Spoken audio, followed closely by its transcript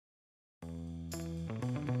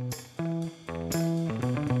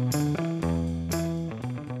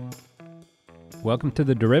Welcome to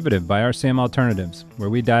The Derivative by RCM Alternatives, where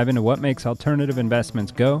we dive into what makes alternative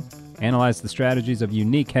investments go, analyze the strategies of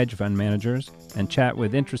unique hedge fund managers, and chat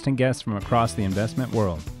with interesting guests from across the investment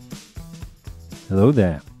world. Hello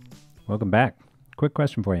there. Welcome back. Quick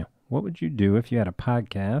question for you. What would you do if you had a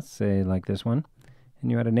podcast, say like this one, and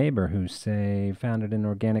you had a neighbor who, say, founded an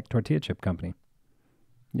organic tortilla chip company?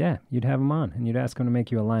 Yeah, you'd have him on, and you'd ask him to make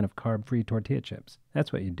you a line of carb-free tortilla chips.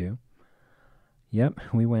 That's what you'd do. Yep,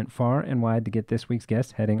 we went far and wide to get this week's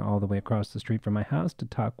guest, heading all the way across the street from my house to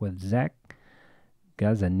talk with Zack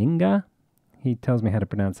Gazzaniga. He tells me how to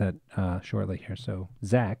pronounce that shortly here. So,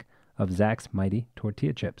 Zack of Zack's Mighty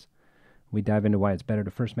Tortilla Chips. We dive into why it's better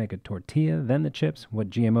to first make a tortilla, then the chips, what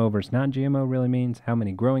GMO versus non-GMO really means, how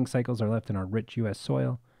many growing cycles are left in our rich U.S.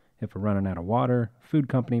 soil, if we're running out of water, food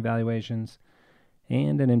company valuations,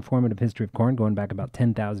 and an informative history of corn going back about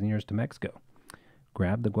 10,000 years to Mexico.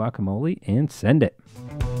 Grab the guacamole and send it.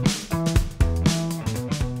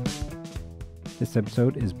 This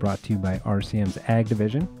episode is brought to you by RCM's Ag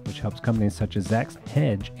Division, which helps companies such as Zack's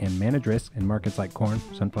hedge and manage risk in markets like corn,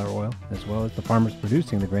 sunflower oil, as well as the farmers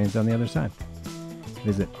producing the grains on the other side.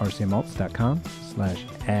 Visit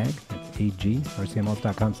rcmalts.com/ag, that's A-G,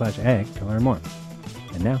 rcmalts.com/ag to learn more.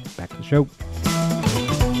 And now, back to the show.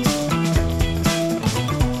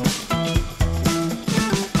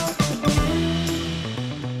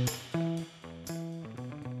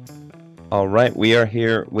 All right, we are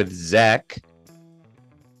here with Zack,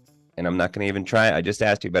 and I'm not going to even try. I just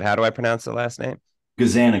asked you, but how do I pronounce the last name?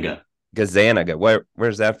 Gazzaniga. Gazzaniga.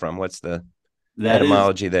 Where's that from? What's the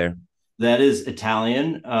etymology there? That is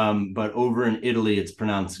Italian, but over in Italy, it's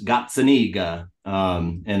pronounced Gazzaniga,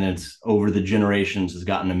 and it's over the generations has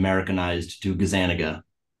gotten Americanized to Gazzaniga.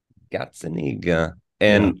 Gazzaniga.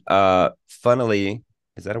 And funnily,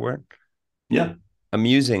 is that a word? Yeah.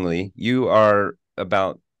 Amusingly, you are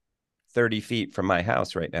about 30 feet from my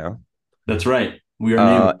house right now. That's right. We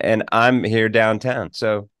are new. And I'm here downtown.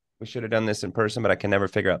 So we should have done this in person, but I can never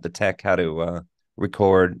figure out the tech, how to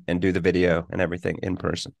record and do the video and everything in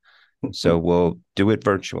person. So we'll do it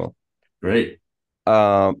virtual. Great.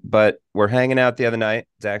 But we're hanging out the other night.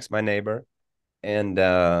 Zack's my neighbor, and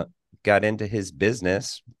got into his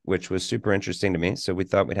business, which was super interesting to me. So we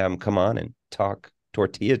thought we'd have him come on and talk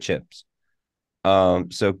tortilla chips.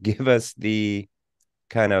 So give us the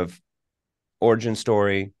kind of origin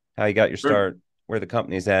story, how you got your start, where the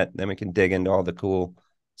company's at, then we can dig into all the cool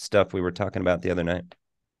stuff we were talking about the other night.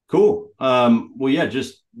 Cool. Well, yeah,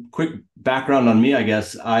 just quick background on me, I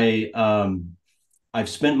guess. I've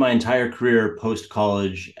spent my entire career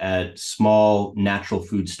post-college at small natural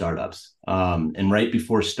food startups. And right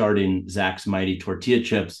before starting Zack's Mighty Tortilla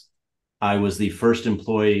Chips, I was the first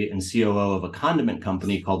employee and COO of a condiment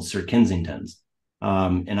company called Sir Kensington's.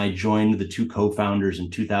 And I joined the two co-founders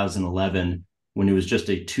in 2011 when it was just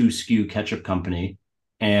a 2 SKU ketchup company.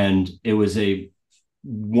 And it was a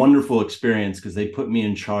wonderful experience because they put me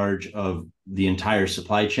in charge of the entire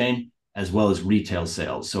supply chain as well as retail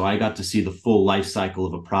sales. So I got to see the full life cycle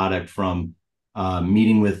of a product, from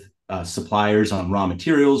meeting with suppliers on raw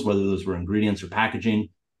materials, whether those were ingredients or packaging,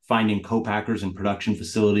 finding co-packers and production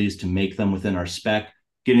facilities to make them within our spec,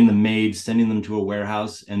 getting them made, sending them to a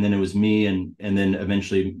warehouse. And then it was me and then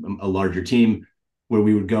eventually a larger team where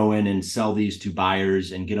we would go in and sell these to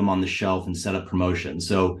buyers and get them on the shelf and set up promotions.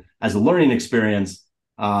 So as a learning experience,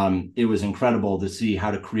 it was incredible to see how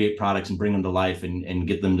to create products and bring them to life and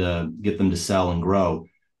get them to sell and grow.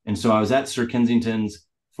 And so I was at Sir Kensington's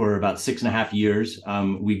for about 6.5 years.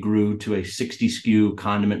 We grew to a 60 SKU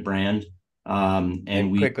condiment brand.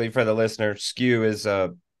 And quickly for the listener, SKU is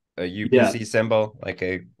a UPC symbol,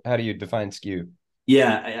 how do you define SKU?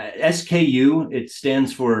 Yeah, SKU, it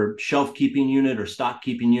stands for shelf keeping unit or stock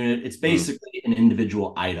keeping unit. It's basically an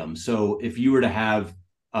individual item. So if you were to have,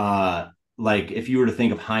 if you were to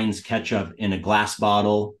think of Heinz ketchup in a glass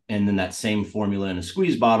bottle and then that same formula in a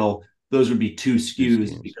squeeze bottle, those would be 2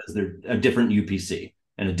 SKUs because they're a different UPC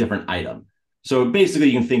and a different item. So basically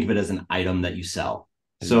you can think of it as an item that you sell.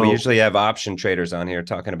 So we usually have option traders on here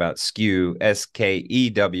talking about SKEW,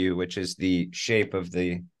 SKEW, which is the shape of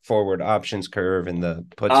the forward options curve and the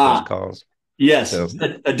puts versus calls. Yes, so,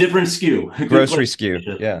 a different SKU. Grocery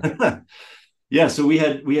SKU, yeah. Yeah, so we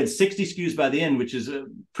had 60 SKUs by the end, which is a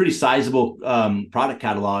pretty sizable product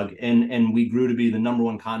catalog. And we grew to be the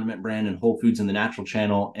 #1 condiment brand in Whole Foods in the natural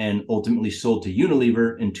channel, and ultimately sold to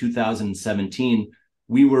Unilever in 2017.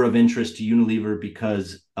 We were of interest to Unilever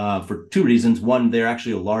because for 2 reasons. One, they're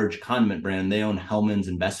actually a large condiment brand. They own Hellmann's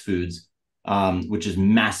and Best Foods, which is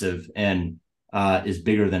massive and is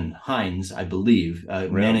bigger than Heinz, I believe. Really?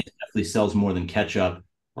 Mayonnaise definitely sells more than ketchup.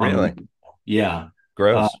 Really? Yeah.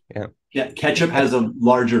 Gross. Yeah. Yeah, ketchup has a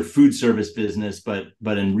larger food service business, but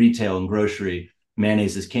in retail and grocery,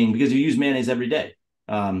 mayonnaise is king because you use mayonnaise every day.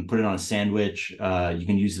 Put it on a sandwich. You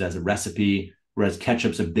can use it as a recipe, whereas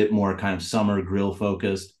ketchup's a bit more kind of summer grill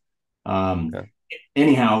focused. Okay.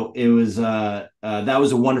 Anyhow, it was that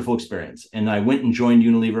was a wonderful experience, and I went and joined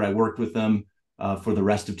Unilever. I worked with them for the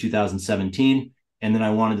rest of 2017, and then I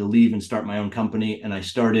wanted to leave and start my own company, and I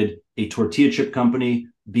started a tortilla chip company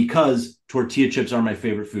because tortilla chips are my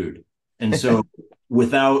favorite food. And so,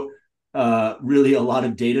 without really a lot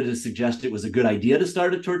of data to suggest it was a good idea to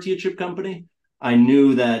start a tortilla chip company, I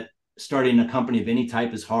knew that starting a company of any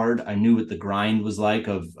type is hard. I knew what the grind was like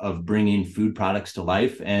of bringing food products to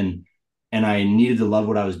life, and I needed to love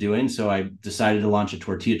what I was doing. So I decided to launch a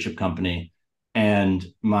tortilla chip company, and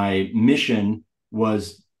my mission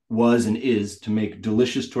was and is to make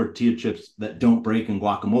delicious tortilla chips that don't break in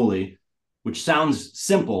guacamole, which sounds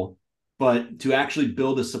simple, but to actually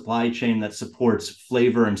build a supply chain that supports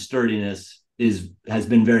flavor and sturdiness has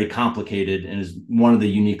been very complicated and is one of the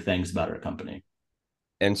unique things about our company.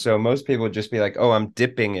 And so most people would just be like, oh, I'm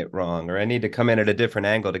dipping it wrong, or I need to come in at a different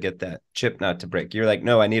angle to get that chip not to break. You're like,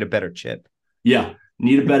 no, I need a better chip. Yeah,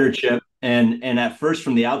 need a better chip. And at first,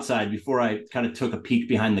 from the outside, before I kind of took a peek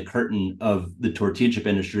behind the curtain of the tortilla chip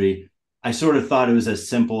industry, I sort of thought it was as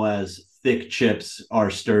simple as thick chips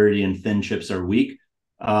are sturdy and thin chips are weak.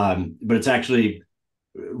 But it's actually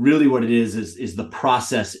really what it is the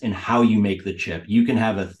process and how you make the chip. You can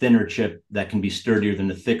have a thinner chip that can be sturdier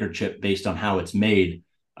than a thicker chip based on how it's made.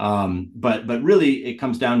 But really, it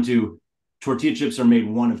comes down to tortilla chips are made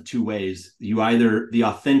one of two ways. You either the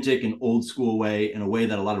authentic and old school way, in a way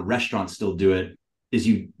that a lot of restaurants still do it, is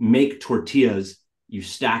you make tortillas, you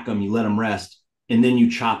stack them, you let them rest, and then you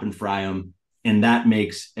chop and fry them. And that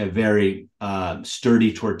makes a very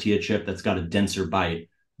sturdy tortilla chip that's got a denser bite.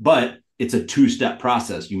 But it's a two-step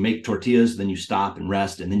process. You make tortillas, then you stop and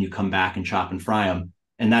rest, and then you come back and chop and fry them.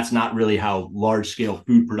 And that's not really how large-scale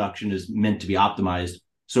food production is meant to be optimized.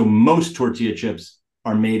 So most tortilla chips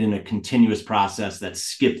are made in a continuous process that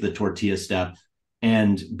skip the tortilla step.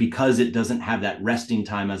 And because it doesn't have that resting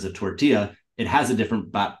time as a tortilla, it has a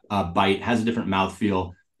different bite, has a different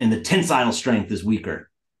mouthfeel, and the tensile strength is weaker.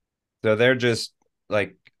 So they're just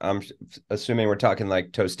like, I'm assuming we're talking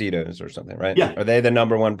like Tostitos or something, right? Yeah. Are they the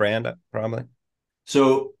number one brand, probably?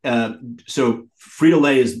 So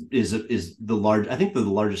Frito-Lay is the large. I think they're the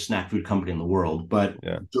largest snack food company in the world. But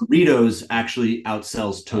yeah. Doritos actually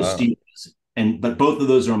outsells Tostitos, but both of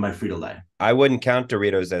those are owned by Frito-Lay. I wouldn't count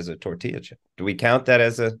Doritos as a tortilla chip. Do we count that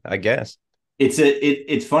as a? I guess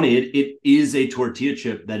it's funny. It is a tortilla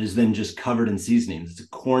chip that is then just covered in seasonings. It's a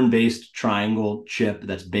corn-based triangle chip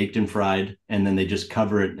that's baked and fried, and then they just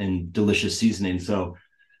cover it in delicious seasoning. So,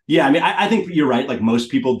 yeah, I mean, I think you're right. Like,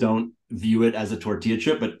 most people don't view it as a tortilla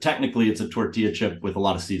chip, but technically it's a tortilla chip with a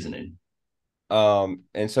lot of seasoning.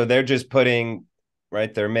 And so they're just putting,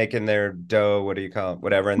 right, they're making their dough, what do you call it,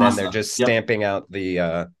 whatever, and then they're just stamping out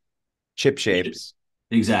the chip shapes.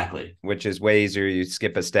 Exactly. Which is way easier. You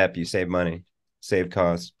skip a step, you save money, save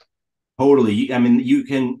costs. Totally. I mean, you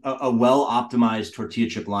can a well-optimized tortilla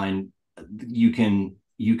chip line, you can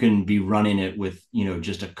be running it with,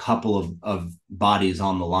 just a couple of bodies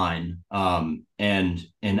on the line.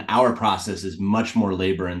 And our process is much more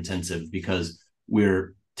labor intensive because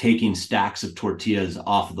we're taking stacks of tortillas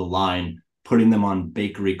off of the line, putting them on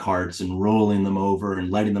bakery carts and rolling them over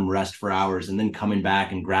and letting them rest for hours, and then coming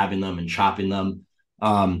back and grabbing them and chopping them.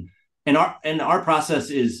 And our process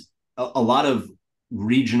is a lot of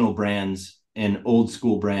regional brands and old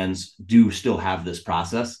school brands do still have this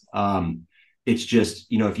process. It's just,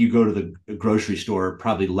 if you go to the grocery store,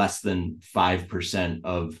 probably less than 5%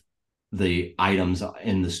 of the items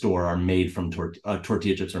in the store are made from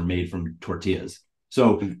tortilla chips are made from tortillas.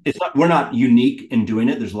 So we're not unique in doing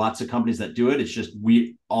it. There's lots of companies that do it. It's just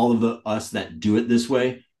all of us that do it this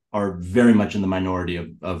way are very much in the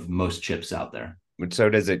minority of most chips out there. So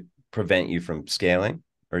does it prevent you from scaling,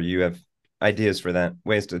 or you have ideas for that,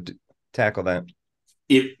 ways to tackle that?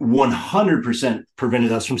 It 100%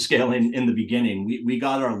 prevented us from scaling in the beginning. We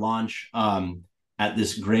got our launch at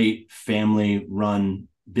this great family-run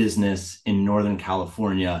business in Northern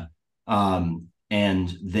California,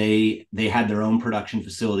 and they had their own production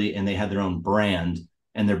facility and they had their own brand,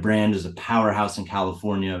 and their brand is a powerhouse in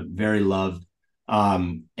California, very loved.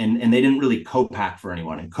 And they didn't really co-pack for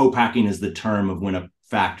anyone. And co-packing is the term of when a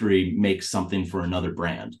factory makes something for another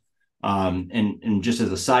brand. And just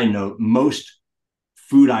as a side note, most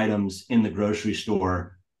food items in the grocery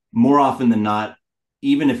store, more often than not,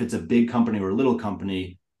 even if it's a big company or a little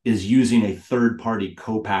company, is using a third-party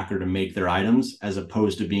co-packer to make their items as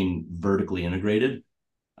opposed to being vertically integrated.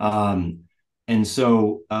 And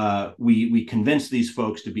so we convinced these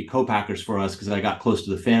folks to be co-packers for us because I got close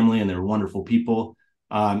to the family and they were wonderful people.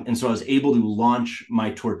 And so I was able to launch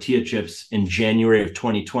my tortilla chips in January of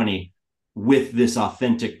 2020 with this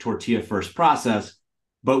authentic tortilla first process,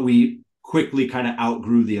 but we quickly kind of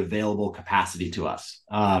outgrew the available capacity to us.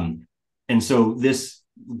 And so this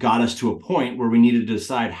got us to a point where we needed to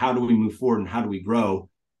decide, how do we move forward and how do we grow?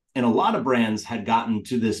 And a lot of brands had gotten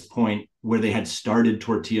to this point where they had started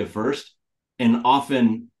tortilla first. And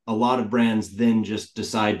often a lot of brands then just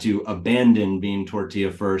decide to abandon being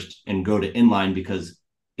tortilla first and go to inline because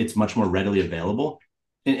it's much more readily available.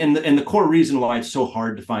 And the core reason why it's so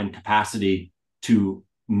hard to find capacity to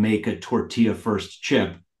make a tortilla first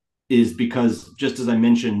chip is because, just as I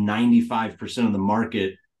mentioned, 95% of the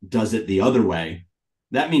market does it the other way.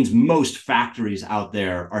 That means most factories out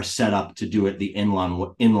there are set up to do it the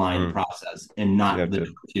inline process and not the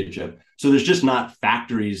tortilla chip. So there's just not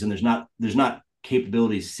factories and there's not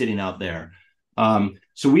capabilities sitting out there.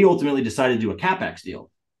 So we ultimately decided to do a CapEx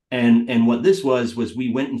deal. And what this was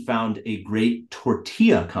we went and found a great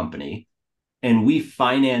tortilla company, and we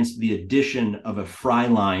financed the addition of a fry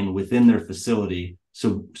line within their facility.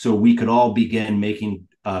 So we could all begin making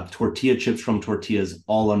tortilla chips from tortillas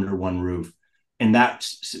all under one roof. And that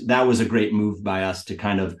was a great move by us to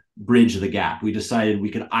kind of bridge the gap. We decided we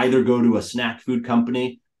could either go to a snack food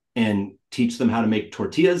company and teach them how to make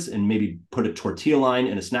tortillas and maybe put a tortilla line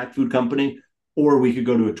in a snack food company, or we could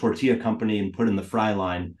go to a tortilla company and put in the fry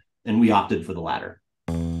line. And we opted for the latter.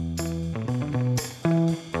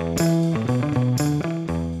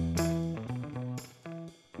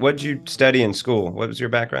 What did you study in school? What was your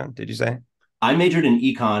background, did you say? I majored in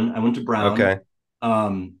econ. I went to Brown. Okay.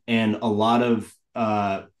 And a lot of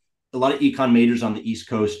econ majors on the East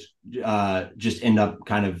Coast just end up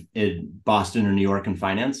kind of in Boston or New York in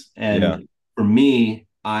finance. And for me,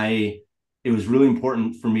 it was really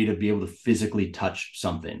important for me to be able to physically touch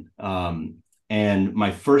something. And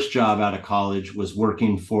my first job out of college was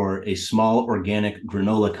working for a small organic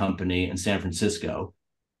granola company in San Francisco.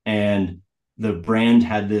 And the brand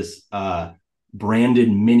had this branded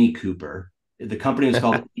Mini Cooper. The company was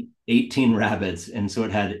called 18 Rabbits. And so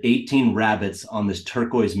it had 18 rabbits on this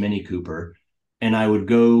turquoise Mini Cooper. And I would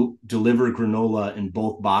go deliver granola in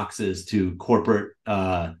bulk boxes to corporate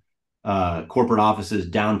offices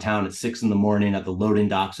downtown at 6 a.m. at the loading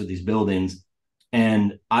docks of these buildings.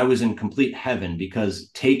 And I was in complete heaven, because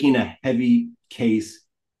taking a heavy case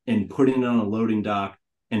and putting it on a loading dock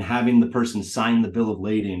and having the person sign the bill of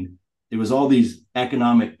lading, it was all these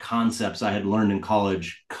economic concepts I had learned in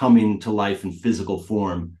college coming to life in physical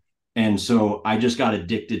form. And so I just got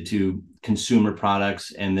addicted to consumer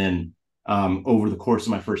products. And then over the course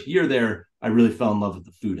of my first year there, I really fell in love with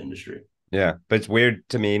the food industry. Yeah, but it's weird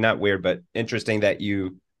to me, not weird, but interesting that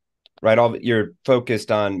you're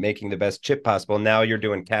focused on making the best chip possible. Now you're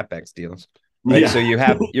doing CapEx deals, right? Yeah. So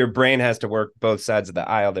your brain has to work both sides of the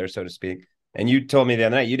aisle there, so to speak. And you told me the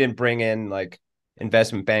other night, you didn't bring in like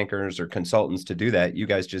investment bankers or consultants to do that. You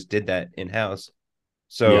guys just did that in-house.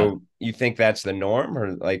 So You think that's the norm,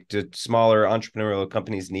 or like, do smaller entrepreneurial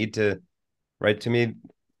companies need to, right? To me,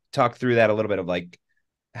 talk through that a little bit of like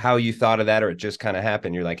how you thought of that, or it just kind of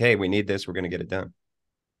happened. You're like, hey, we need this. We're going to get it done.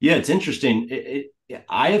 Yeah, it's interesting.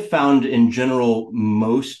 I have found in general,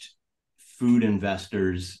 most food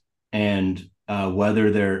investors, and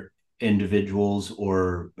whether they're individuals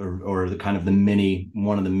or the kind of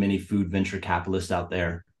one of the many food venture capitalists out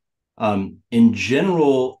there, in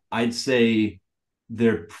general, I'd say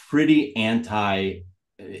they're pretty anti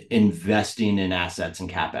investing in assets and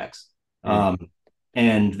CapEx.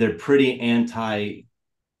 And they're pretty anti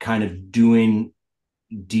kind of doing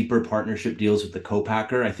deeper partnership deals with the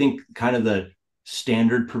co-packer. I think kind of the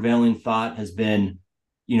standard prevailing thought has been,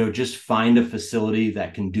 just find a facility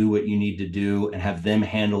that can do what you need to do and have them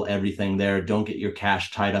handle everything there. Don't get your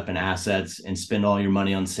cash tied up in assets and spend all your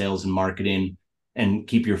money on sales and marketing, and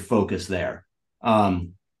keep your focus there.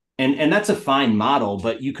 And that's a fine model,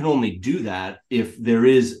 but you can only do that if there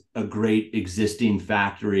is a great existing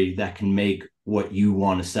factory that can make what you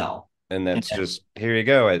want to sell. And that's just, here you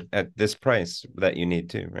go at this price that you need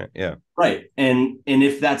to, right? Yeah. Right. And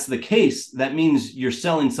if that's the case, that means you're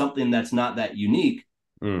selling something that's not that unique.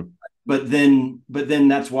 But then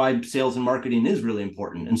that's why sales and marketing is really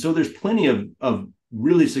important. And so there's plenty of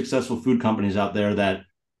really successful food companies out there that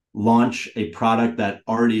launch a product that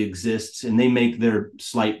already exists, and they make their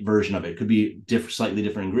slight version of it. It could be slightly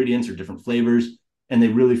different ingredients or different flavors. And they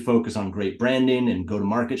really focus on great branding and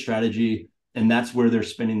go-to-market strategy. And that's where they're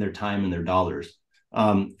spending their time and their dollars.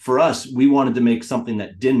 For us, we wanted to make something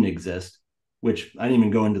that didn't exist. which I didn't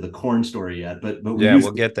even go into the corn story yet, but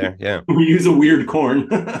we'll get there. Yeah. We use a weird corn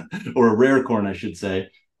or a rare corn, I should say.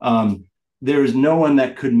 There was no one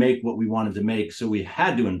that could make what we wanted to make. So we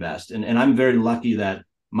had to invest. And I'm very lucky that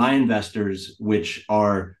my investors, which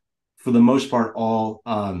are for the most part all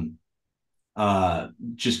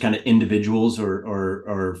just kind of individuals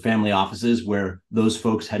or family offices where those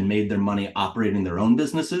folks had made their money operating their own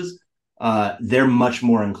businesses, they're much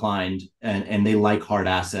more inclined and they like hard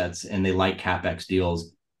assets and they like CapEx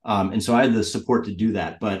deals. And so I had the support to do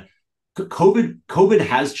that. But COVID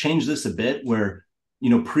has changed this a bit where,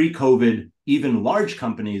 pre-COVID, even large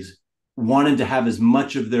companies wanted to have as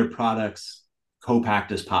much of their products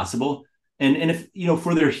co-packed as possible. And if,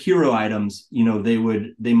 for their hero items,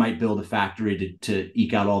 they might build a factory to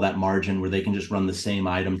eke out all that margin where they can just run the same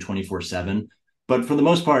item 24/7. But for the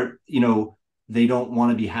most part, they don't want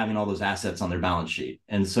to be having all those assets on their balance sheet.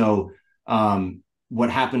 And so what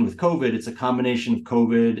happened with COVID, it's a combination of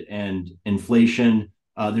COVID and inflation.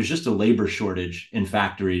 There's just a labor shortage in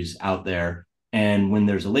factories out there. And when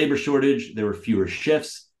there's a labor shortage, there were fewer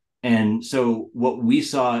shifts. And so what we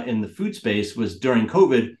saw in the food space was during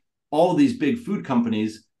COVID, all these big food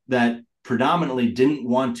companies that predominantly didn't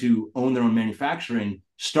want to own their own manufacturing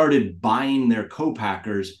started buying their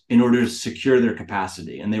co-packers in order to secure their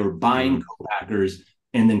capacity. And they were buying co-packers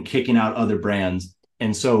and then kicking out other brands.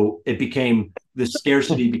 And so the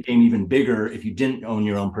scarcity became even bigger if you didn't own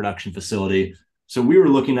your own production facility. So we were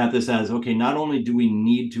looking at this as, okay, not only do we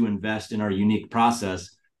need to invest in our unique process,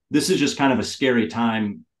 this is just kind of a scary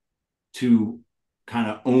time to kind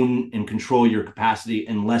of own and control your capacity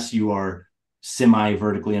unless you are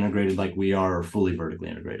semi-vertically integrated like we are or fully vertically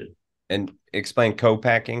integrated. And explain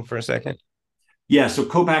co-packing for a second. Yeah, so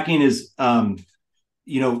co-packing is,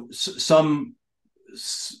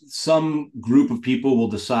 some group of people will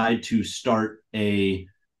decide to start a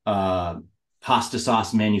pasta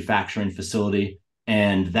sauce manufacturing facility,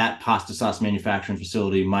 and that pasta sauce manufacturing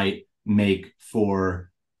facility might make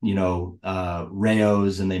for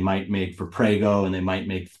Rayo's, and they might make for Prego, and they might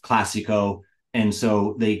make Classico. And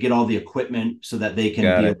so they get all the equipment so that they can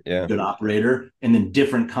be a good operator. And then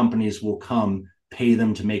different companies will come pay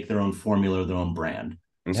them to make their own formula or their own brand.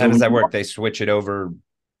 And how does that work? They switch it over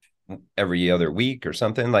every other week or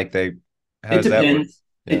something? Like how does that work?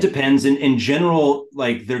 It depends. In general,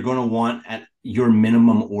 like they're going to want at your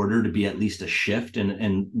minimum order to be at least a shift.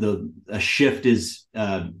 And a shift is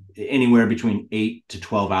anywhere between 8 to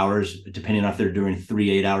 12 hours, depending on if they're doing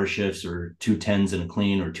 3 8-hour shifts or 2 10s and a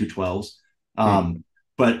clean or 2 12s.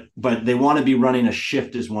 But they want to be running a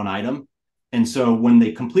shift as one item. And so when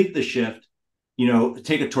they complete the shift,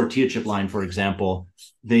 take a tortilla chip line, for example,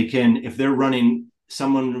 they can, if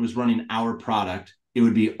someone was running our product, it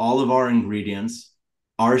would be all of our ingredients,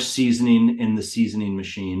 our seasoning in the seasoning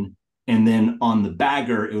machine. And then on the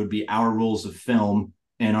bagger, it would be our rolls of film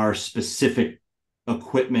and our specific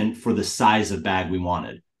equipment for the size of bag we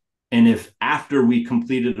wanted. And if after we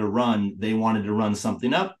completed a run, they wanted to run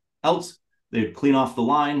something else, they'd clean off the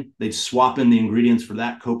line, they'd swap in the ingredients for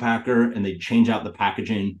that co-packer, and they'd change out the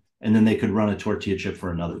packaging, and then they could run a tortilla chip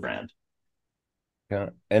for another brand. Yeah.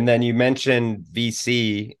 And then you mentioned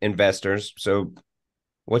VC investors. So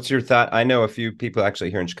what's your thought? I know a few people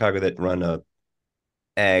actually here in Chicago that run a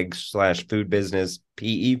ag/food business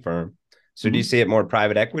PE firm. So do you see it more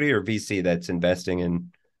private equity or VC that's investing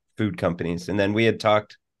in food companies? And then we had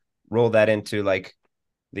roll that into like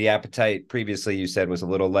the appetite previously you said was a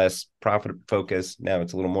little less profit focused. Now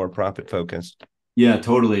it's a little more profit focused. Yeah,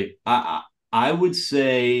 totally. I would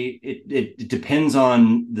say it depends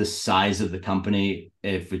on the size of the company.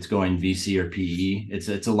 If it's going VC or PE,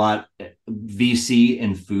 it's a lot VC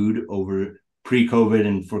in food over pre-COVID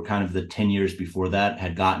and for kind of the 10 years before that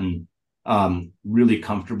had gotten really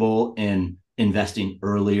comfortable in investing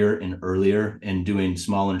earlier and doing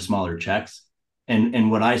smaller and smaller checks.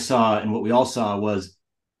 And what I saw and what we all saw was,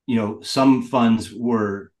 some funds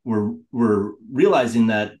were realizing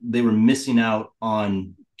that they were missing out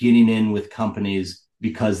on getting in with companies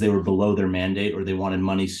because they were below their mandate or they wanted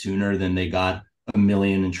money sooner than they got $1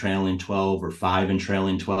 million in trailing 12 or $5 million in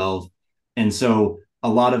trailing 12. And so a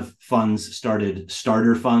lot of funds started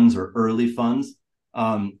starter funds or early funds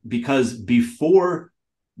because before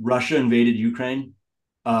Russia invaded Ukraine,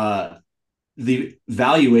 the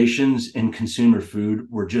valuations in consumer food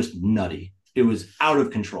were just nutty. It was out of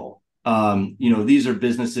control. These are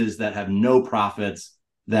businesses that have no profits,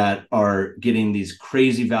 that are getting these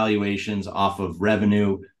crazy valuations off of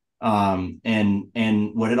revenue.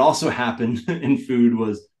 And what had also happened in food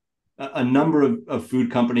was a number of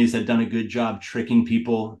food companies had done a good job tricking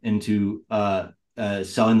people into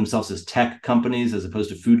selling themselves as tech companies as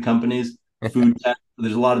opposed to food companies. food tech.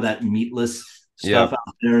 There's a lot of that meatless stuff Yep.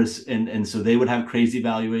 out there, and so they would have crazy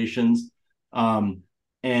valuations. Um,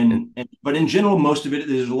 And, but in general, most of it,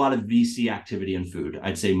 there's a lot of VC activity in food.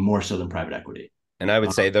 I'd say more so than private equity. and I would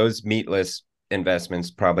Uh, say those meatless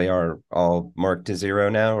investments probably are all marked to zero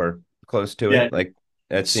now or close to yeah, it. Like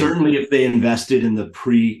that seems, certainly if they invested in the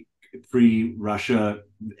pre Russia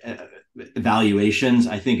valuations,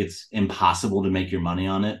 I think it's impossible to make your money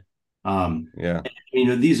on it. yeah.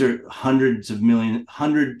 These are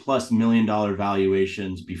 $100+ million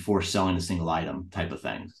valuations before selling a single item type of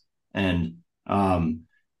things, and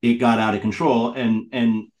it got out of control. And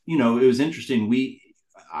it was interesting.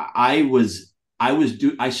 I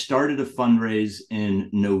started a fundraise in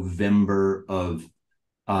November of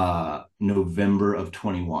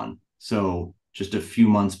 21. So just a few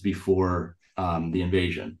months before the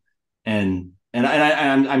invasion.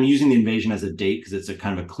 I'm using the invasion as a date because it's a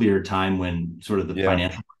kind of a clear time when sort of the Yeah.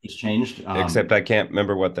 financial markets changed. Except I can't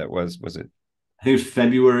remember what that was. Was it? I think it was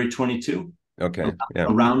February 22, Okay. Yeah.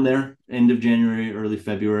 around there, end of January, early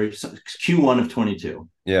February, so Q1 of 22.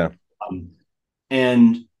 Yeah. Um,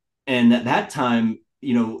 and and at that time,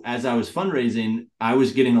 as I was fundraising, I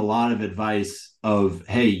was getting a lot of advice of,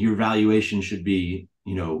 hey, your valuation should be,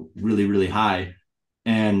 really, really high.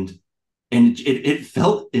 And it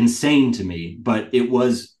felt insane to me, but it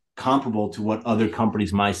was comparable to what other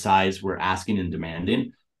companies my size were asking and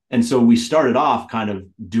demanding. And so we started off kind of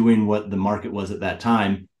doing what the market was at that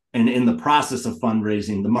time. And in the process of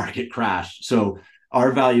fundraising, the market crashed. So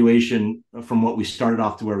our valuation from what we started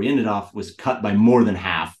off to where we ended off was cut by more than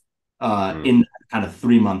half in that kind of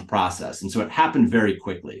 3-month process. And so it happened very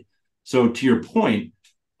quickly. So to your point,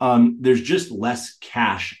 there's just less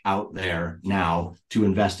cash out there now to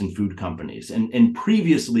invest in food companies. And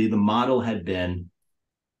previously, the model had been,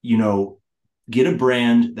 get a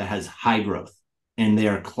brand that has high growth and they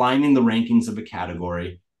are climbing the rankings of a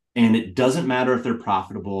category. And it doesn't matter if they're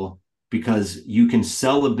profitable because you can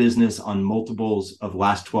sell a business on multiples of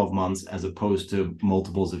last 12 months as opposed to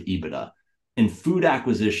multiples of EBITDA. In food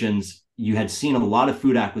acquisitions, you had seen a lot of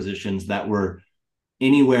food acquisitions that were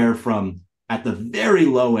anywhere from, at the very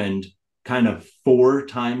low end, kind of 4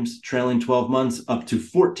 times trailing 12 months up to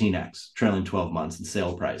 14x trailing 12 months in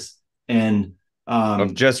sale price. And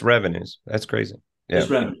Of just revenues. That's crazy. Yeah.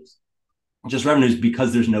 Just revenues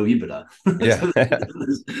because there's no EBITDA. Yeah.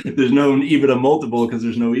 there's no EBITDA multiple because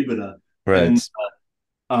there's no EBITDA. Right.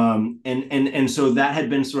 And so that had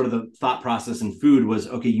been sort of the thought process in food was,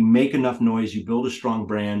 okay, you make enough noise, you build a strong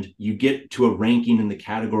brand, you get to a ranking in the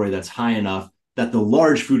category that's high enough that the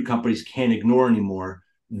large food companies can't ignore anymore.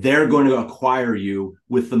 They're going to acquire you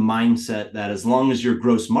with the mindset that as long as your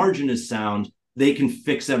gross margin is sound, they can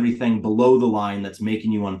fix everything below the line that's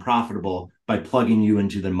making you unprofitable by plugging you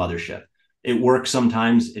into their mothership. It works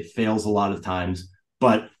sometimes, it fails a lot of times,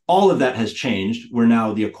 but all of that has changed where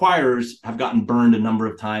now the acquirers have gotten burned a number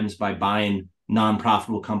of times by buying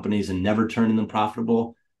non-profitable companies and never turning them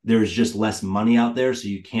profitable. There's just less money out there, so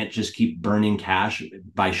you can't just keep burning cash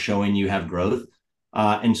by showing you have growth.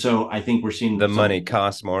 And so I think we're seeing the money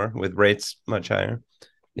costs more with rates much higher.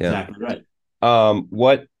 Yeah. Exactly right.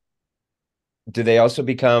 What do they also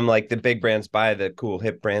become like the big brands buy the cool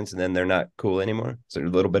hip brands and then they're not cool anymore? Is there a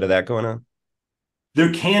little bit of that going on?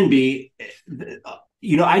 There can be,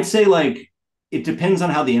 I'd say like it depends on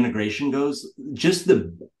how the integration goes. Just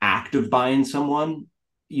the act of buying someone,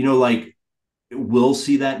 like we'll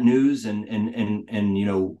see that news and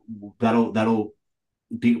that'll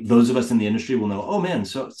be, those of us in the industry will know, oh man,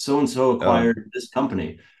 so and so acquired this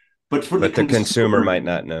company. But for the consumer might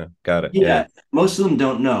not know. Got it. Yeah, most of them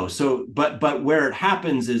don't know. So, but where it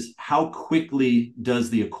happens is how quickly does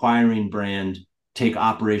the acquiring brand take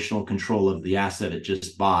operational control of the asset it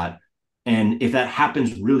just bought? And if that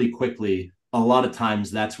happens really quickly, a lot of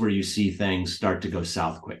times that's where you see things start to go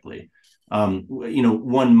south quickly.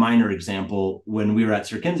 One minor example, when we were at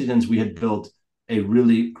Sir Kensington's, we had built a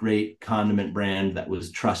really great condiment brand that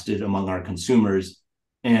was trusted among our consumers.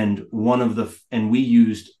 And we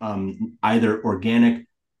used either organic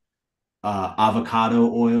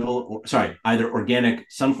either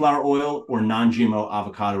organic sunflower oil or non-GMO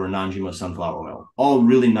avocado or non-GMO sunflower oil, all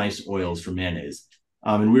really nice oils for mayonnaise.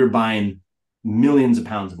 And we were buying millions of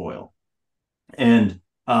pounds of oil. And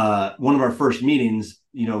one of our first meetings,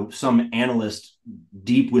 some analyst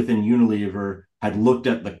deep within Unilever had looked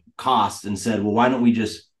at the cost and said, well, why don't we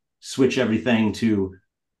just switch everything to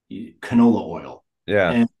canola oil?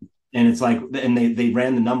 Yeah. And it's like, and they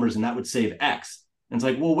ran the numbers and that would save X. And it's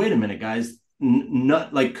like, well, wait a minute, guys.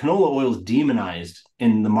 Like canola oil is demonized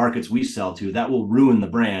in the markets we sell to. That will ruin the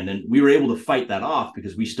brand. And we were able to fight that off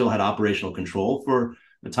because we still had operational control for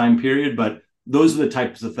the time period. But those are the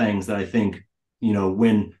types of things that I think,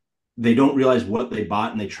 when they don't realize what they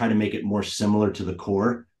bought and they try to make it more similar to the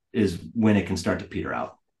core is when it can start to peter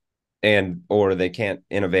out. Or they can't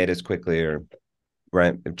innovate as quickly, or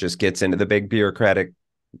right, it just gets into the big bureaucratic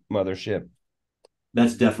mothership.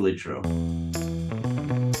 That's definitely true.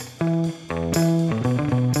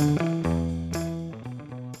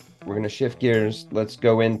 We're going to shift gears. Let's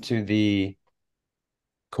go into the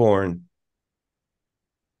corn.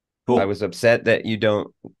 Cool. I was upset that you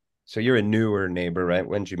don't. So you're a newer neighbor, right?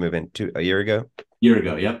 When did you move in? A year ago? Year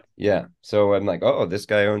ago, yep. Yeah. So I'm like, oh, this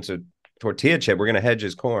guy owns a tortilla chip. We're going to hedge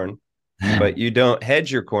his corn. But you don't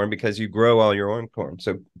hedge your corn because you grow all your own corn.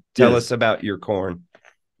 So tell us about your corn.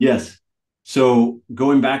 Yes. So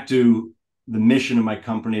going back to the mission of my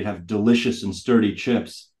company to have delicious and sturdy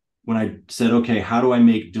chips, when I said, okay, how do I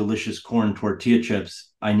make delicious corn tortilla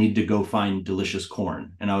chips? I need to go find delicious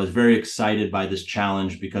corn. And I was very excited by this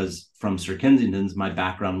challenge because from Sir Kensington's, my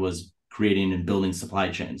background was creating and building supply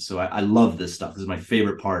chains. So I love this stuff. This is my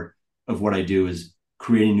favorite part of what I do, is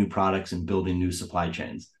creating new products and building new supply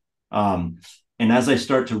chains. And as I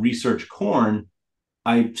start to research corn,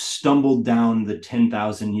 I stumbled down the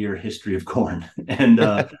 10,000 year history of corn. And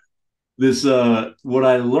what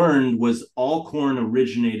I learned was all corn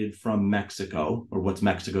originated from Mexico, or what's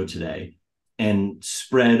Mexico today, and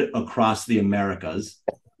spread across the Americas.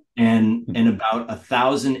 And in about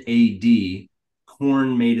 1000 AD,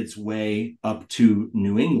 corn made its way up to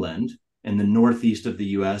New England and the northeast of the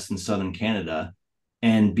US and southern Canada.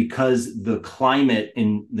 And because the climate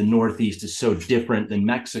in the Northeast is so different than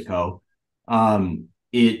Mexico,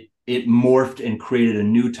 it morphed and created a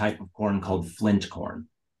new type of corn called flint corn.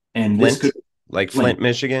 And Flint? This could like Flint,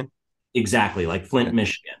 Michigan? Exactly, like Flint,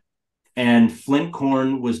 Michigan. And flint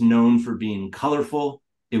corn was known for being colorful.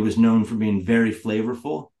 It was known for being very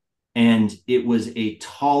flavorful. And it was a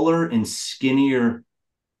taller and skinnier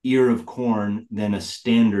ear of corn than a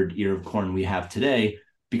standard ear of corn we have today,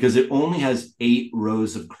 because it only has 8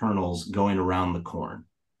 rows of kernels going around the corn.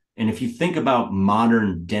 And if you think about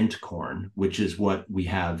modern dent corn, which is what we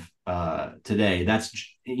have today, that's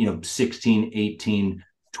 16, 18,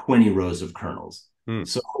 20 rows of kernels.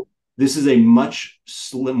 So this is a much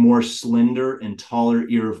more slender and taller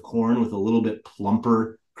ear of corn with a little bit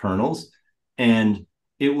plumper kernels. And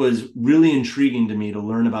it was really intriguing to me to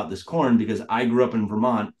learn about this corn because I grew up in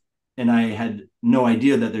Vermont and I had no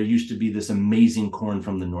idea that there used to be this amazing corn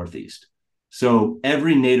from the Northeast. So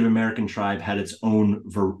every Native American tribe had its own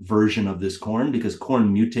version of this corn because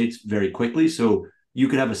corn mutates very quickly. So you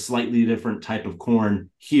could have a slightly different type of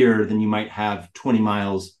corn here than you might have 20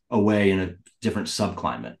 miles away in a different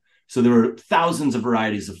subclimate. So there were thousands of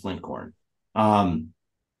varieties of flint corn. And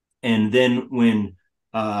then when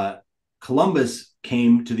Columbus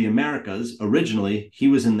came to the Americas, originally, he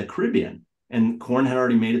was in the Caribbean. And corn had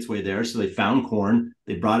already made its way there. So they found corn,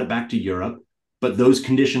 they brought it back to Europe, but those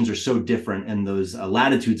conditions are so different and those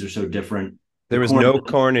latitudes are so different. There was no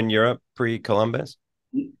corn in Europe pre-Columbus?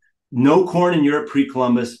 No corn in Europe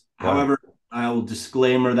pre-Columbus. Wow. However, I will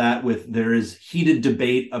disclaimer that there is heated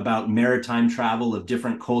debate about maritime travel of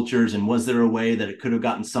different cultures and was there a way that it could have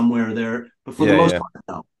gotten somewhere there? But for the most part,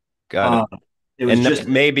 no. Got it. It was just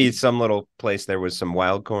maybe some little place there was some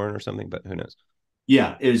wild corn or something, but who knows?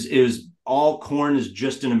 Yeah, it was all corn is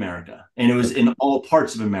just in America, and it was in all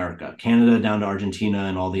parts of America, Canada down to Argentina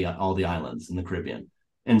and all the islands in the Caribbean.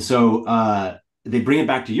 And so they bring it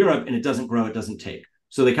back to Europe, and it doesn't grow, it doesn't take.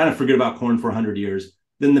 So they kind of forget about corn for 100 years.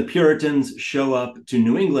 Then the Puritans show up to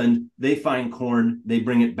New England. They find corn. They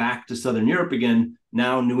bring it back to Southern Europe again.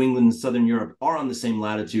 Now New England and Southern Europe are on the same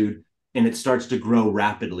latitude, and it starts to grow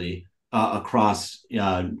rapidly across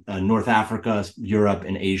North Africa, Europe,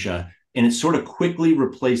 and Asia. And it sort of quickly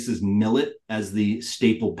replaces millet as the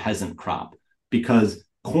staple peasant crop because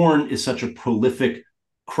corn is such a prolific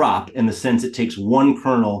crop in the sense it takes one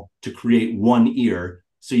kernel to create one ear.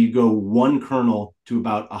 So you go one kernel to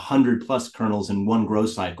about 100 plus kernels in one grow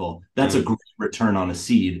cycle. That's a great return on a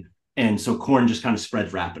seed. And so corn just kind of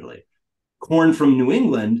spreads rapidly. Corn from New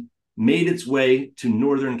England made its way to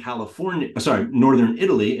northern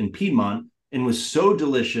Italy in Piedmont, and was so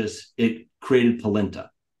delicious, it created polenta.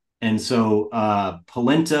 And so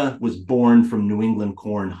polenta was born from New England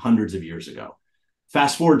corn hundreds of years ago.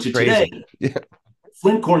 Fast forward to today,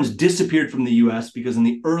 flint corns disappeared from the US because in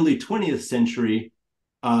the early 20th century,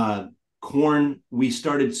 corn, we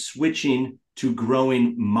started switching to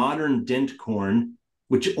growing modern dent corn,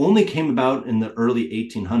 which only came about in the early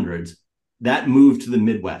 1800s. That moved to the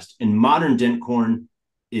Midwest. And modern dent corn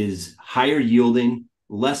is higher yielding,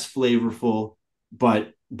 less flavorful,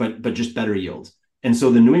 but just better yields. And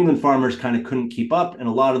so the New England farmers kind of couldn't keep up, and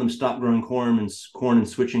a lot of them stopped growing corn and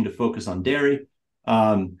switching to focus on dairy.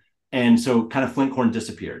 And so kind of flint corn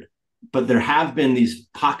disappeared. But there have been these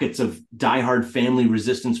pockets of diehard family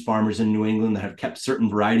resistance farmers in New England that have kept certain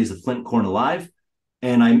varieties of flint corn alive.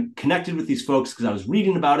 And I connected with these folks because I was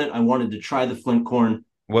reading about it. I wanted to try the flint corn.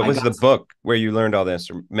 What was the book where you learned all this?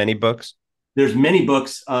 Or many books? There's many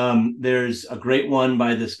books. There's a great one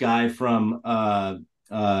by this guy from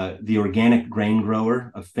the Organic Grain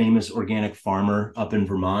Grower, a famous organic farmer up in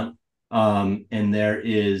Vermont. And there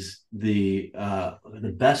is the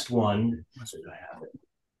best one. I have it.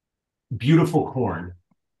 Beautiful Corn.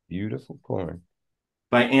 Beautiful Corn.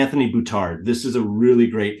 By Anthony Boutard. This is a really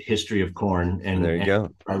great history of corn. And there you go.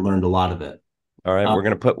 I learned a lot of it. All right.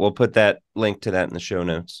 We'll put that link to that in the show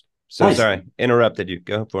notes. So nice. Sorry, interrupted you.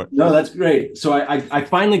 Go for it. No, that's great. So I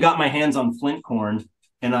finally got my hands on flint corn,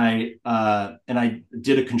 and I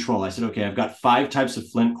did a control. I said, okay, I've got 5 types of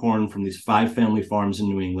flint corn from these 5 family farms in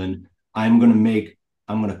New England. I'm going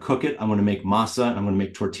to cook it. I'm going to make masa. I'm going to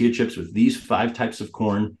make tortilla chips with these 5 types of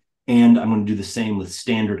corn. And I'm going to do the same with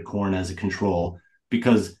standard corn as a control,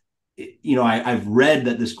 because, I've read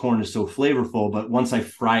that this corn is so flavorful, but once I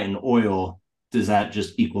fry it in oil, does that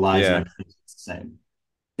just equalize? Yeah. And it's the same.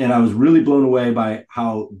 And I was really blown away by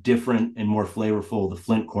how different and more flavorful the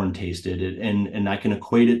flint corn tasted. And I can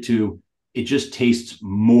equate it to, it just tastes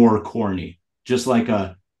more corny, just like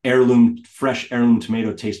fresh heirloom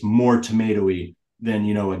tomato tastes more tomatoey than,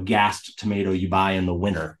 a gassed tomato you buy in the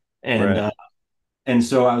winter. And, right. And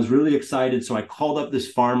so I was really excited. So I called up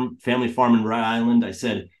this family farm in Rhode Island. I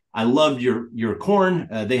said, I loved your corn.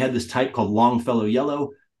 They had this type called Longfellow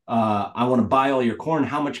Yellow. I want to buy all your corn.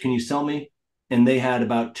 How much can you sell me? And they had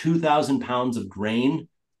about 2,000 pounds of grain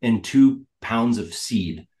and 2 pounds of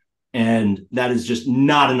seed. And that is just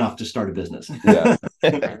not enough to start a business. Yeah.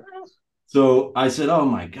 So I said, oh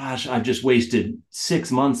my gosh, I've just wasted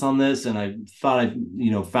 6 months on this. And I thought I,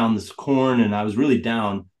 found this corn, and I was really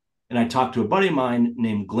down. And I talked to a buddy of mine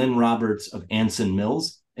named Glenn Roberts of Anson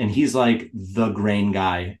Mills. And he's like the grain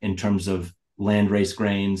guy in terms of landrace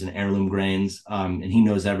grains and heirloom grains. And he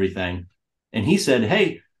knows everything. And he said,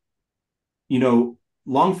 hey,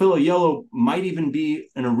 Longfellow Yellow might even be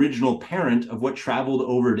an original parent of what traveled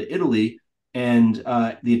over to Italy. And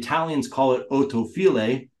the Italians call it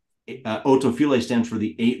otofile. Otofile stands for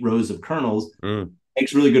the 8 rows of kernels.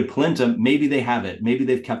 Makes really good polenta. Maybe they have it. Maybe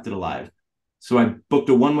they've kept it alive. So I booked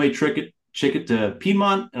a one-way ticket to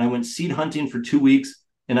Piedmont, and I went seed hunting for 2 weeks.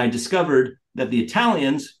 And I discovered that the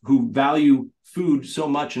Italians, who value food so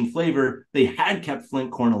much and flavor, they had kept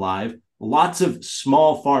flint corn alive. Lots of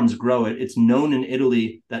small farms grow it. It's known in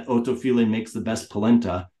Italy that otofile makes the best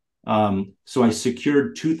polenta. So I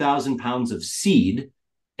secured 2,000 pounds of seed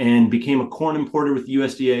and became a corn importer with the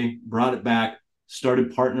USDA, brought it back,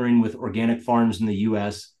 started partnering with organic farms in the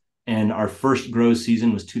US. And our first grow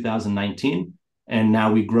season was 2019. And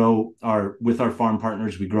now we with our farm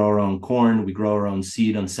partners, we grow our own corn, we grow our own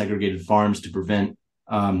seed on segregated farms to prevent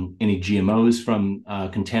any GMOs from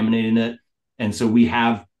contaminating it. And so we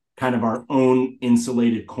have kind of our own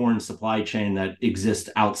insulated corn supply chain that exists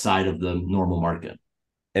outside of the normal market.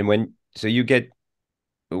 And it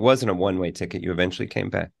wasn't a one-way ticket, you eventually came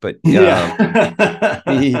back, but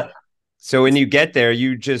so when you get there,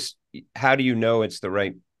 how do you know it's the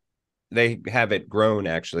right, they have it grown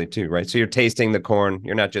actually too, right? So you're tasting the corn.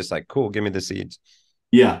 You're not just like, cool, give me the seeds.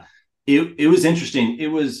 Yeah, it was interesting.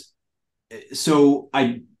 So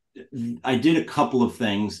I did a couple of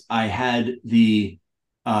things. I had the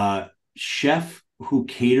chef who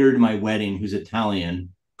catered my wedding, who's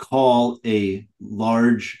Italian, call a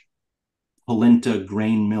large polenta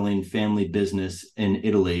grain milling family business in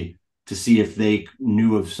Italy to see if they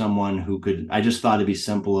knew of someone who could. I just thought it'd be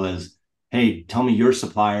simple as, hey, tell me your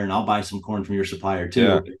supplier and I'll buy some corn from your supplier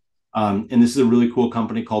too. Yeah. And this is a really cool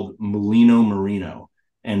company called Mulino Merino,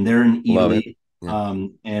 and they're in Ely. Yeah.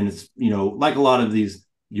 And it's, like a lot of these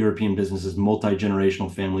European businesses,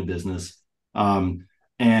 multi-generational family business.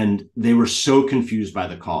 And they were so confused by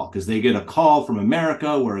the call because they get a call from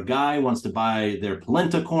America where a guy wants to buy their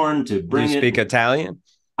polenta corn to bring it. Do you speak Italian?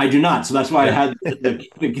 I do not. So that's why I had the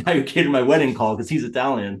guy who catered my wedding call, because he's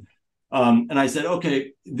Italian. And I said,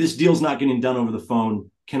 okay, this deal's not getting done over the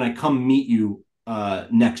phone. Can I come meet you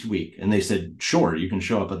next week? And they said, sure, you can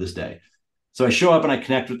show up at this day. So I show up and I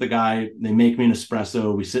connect with the guy. They make me an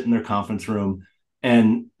espresso. We sit in their conference room.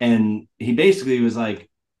 And he basically was like,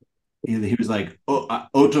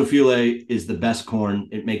 otofile is the best corn.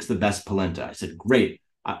 It makes the best polenta. I said, great.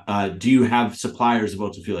 Do you have suppliers of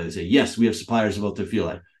otofile? They said, yes, we have suppliers of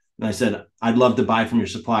otofile. And I said, I'd love to buy from your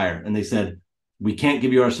supplier. And they said, we can't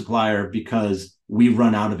give you our supplier because we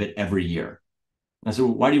run out of it every year. And I said,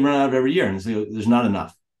 well, why do you run out of it every year? And he said, there's not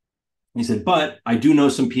enough. And he said, but I do know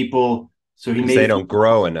some people. So he made they don't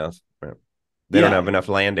grow enough. Right? They don't have enough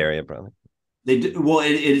land area, probably. They do, well,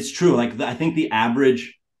 it is true. Like I think the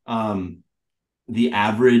average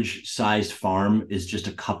sized farm is just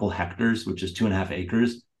a couple hectares, which is 2.5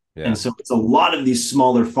 acres. Yeah. And so it's a lot of these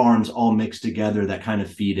smaller farms all mixed together that kind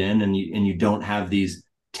of feed in, and you don't have these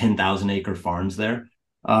 10,000 acre farms there.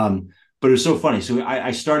 But it was so funny. So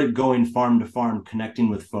I started going farm to farm, connecting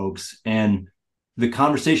with folks, and the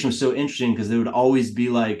conversation was so interesting because they would always be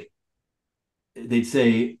like, they'd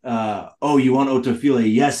say, oh, you want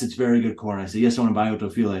autofile? Yes, it's very good corn. I say, yes, I want to buy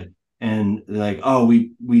autofile. And they're like, oh,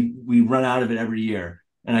 we run out of it every year.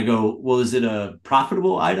 And I go, well, is it a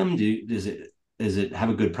profitable item? Does it have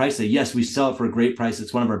a good price? They say, yes, we sell it for a great price.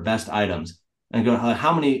 It's one of our best items. And I go,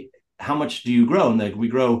 how much do you grow? And like, we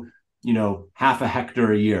grow, half a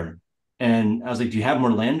hectare a year. And I was like, do you have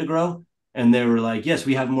more land to grow? And they were like, yes,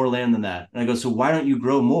 we have more land than that. And I go, so why don't you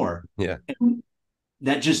grow more? Yeah. And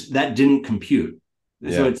that didn't compute.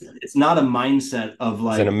 Yeah. So it's not a mindset of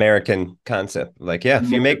like, it's an American concept. Like, yeah, if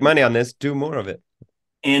you make money on this, do more of it.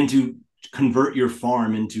 And to convert your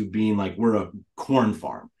farm into being like, we're a corn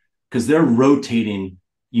farm, because they're rotating,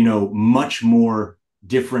 much more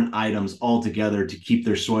different items all together to keep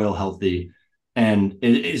their soil healthy. And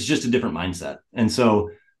it's just a different mindset. And so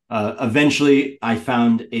eventually I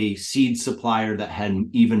found a seed supplier that had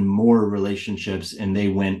even more relationships, and they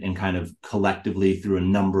went and kind of collectively through a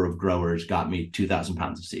number of growers got me 2,000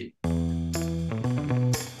 pounds of seed.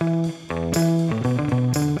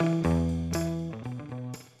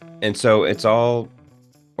 And so it's all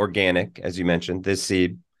organic, as you mentioned, this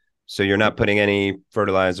seed. So you're not putting any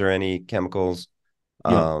fertilizer, any chemicals.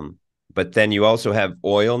 Yeah. But then you also have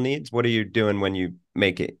oil needs. What are you doing when you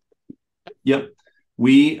make it? Yep.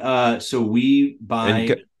 We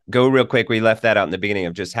buy. Go real quick. We left that out in the beginning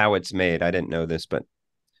of just how it's made. I didn't know this, but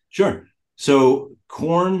sure. So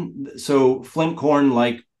Flint corn,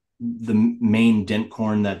 like the main dent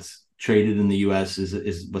corn that's traded in the U.S.,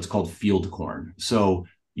 is what's called field corn. So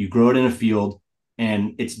you grow it in a field,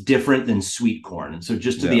 and it's different than sweet corn. And so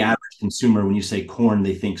just to the average consumer, when you say corn,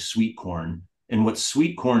 they think sweet corn. And what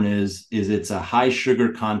sweet corn is it's a high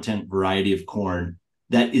sugar content variety of corn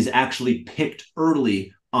that is actually picked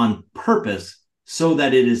early on purpose so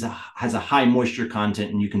that it has a high moisture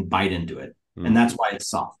content and you can bite into it. And that's why it's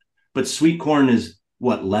soft. But sweet corn is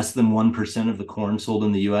less than 1% of the corn sold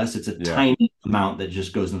in the US. It's a tiny amount that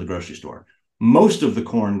just goes into the grocery store. Most of the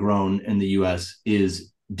corn grown in the US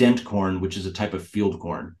is dent corn, which is a type of field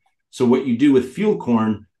corn. So what you do with field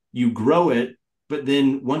corn, you grow it, but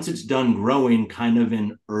then once it's done growing kind of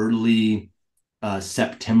in early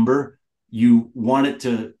September, you want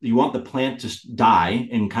the plant to die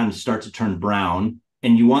and kind of start to turn brown,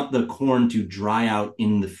 and you want the corn to dry out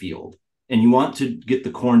in the field. And you want to get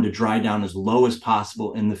the corn to dry down as low as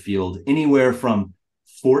possible in the field, anywhere from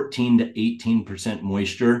 14 to 18%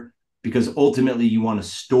 moisture, because ultimately you want to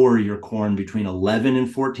store your corn between 11 and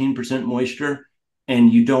 14% moisture.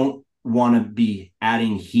 And you don't want to be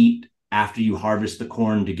adding heat after you harvest the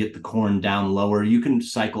corn to get the corn down lower. You can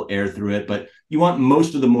cycle air through it, but you want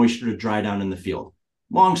most of the moisture to dry down in the field.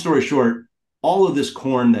 Long story short, all of this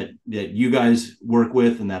corn that you guys work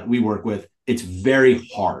with and that we work with, it's very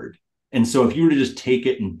hard. And so if you were to just take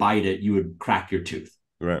it and bite it, you would crack your tooth.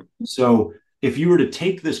 Right. So if you were to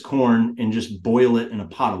take this corn and just boil it in a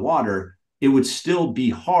pot of water, it would still be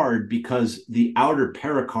hard because the outer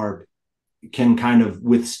pericarp can kind of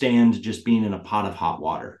withstand just being in a pot of hot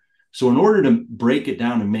water. So in order to break it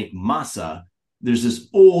down and make masa, there's this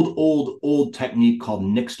old technique called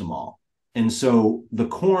nixtamal. And so the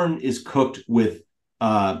corn is cooked with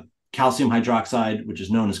calcium hydroxide, which is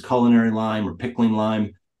known as culinary lime or pickling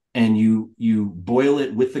lime. And you boil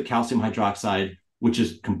it with the calcium hydroxide, which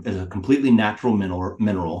is a completely natural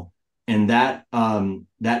mineral. And that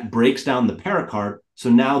breaks down the pericarp. So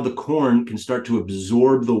now the corn can start to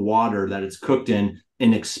absorb the water that it's cooked in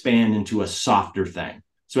and expand into a softer thing.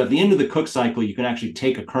 So at the end of the cook cycle, you can actually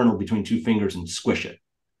take a kernel between two fingers and squish it.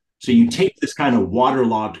 So you take this kind of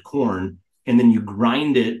waterlogged corn and then you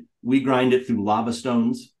grind it. We grind it through lava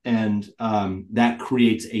stones, and that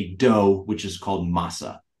creates a dough, which is called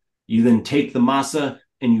masa. You then take the masa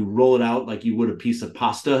and you roll it out like you would a piece of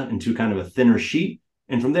pasta into kind of a thinner sheet.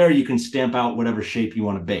 And from there, you can stamp out whatever shape you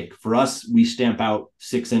want to bake. For us, we stamp out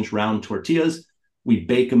 6-inch round tortillas. We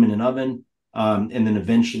bake them in an oven. And then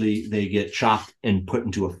eventually they get chopped and put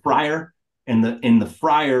into a fryer. And the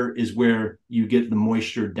fryer is where you get the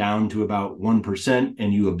moisture down to about 1%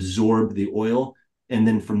 and you absorb the oil. And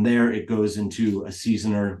then from there, it goes into a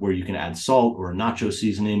seasoner where you can add salt or a nacho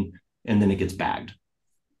seasoning, and then it gets bagged.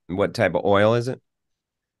 What type of oil is it?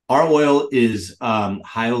 Our oil is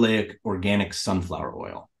high oleic organic sunflower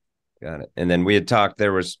oil. Got it. And then we had talked,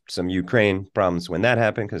 there was some Ukraine problems when that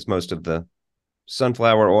happened because most of the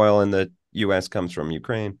sunflower oil in the U.S. comes from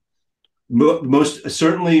Ukraine. Most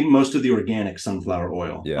of the organic sunflower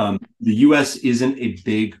oil. Yeah. The U.S. isn't a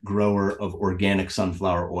big grower of organic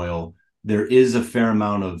sunflower oil. There is a fair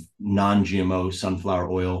amount of non-GMO sunflower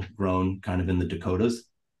oil grown kind of in the Dakotas.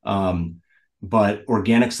 But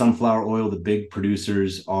organic sunflower oil, the big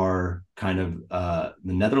producers are kind of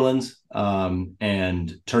the Netherlands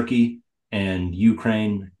and Turkey and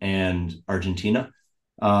Ukraine and Argentina.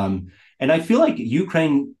 And I feel like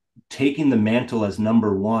Ukraine taking the mantle as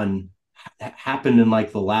number one happened in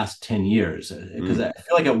like the last 10 years, because I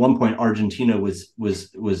feel like at one point Argentina was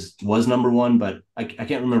number one, but I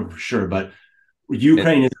can't remember for sure. But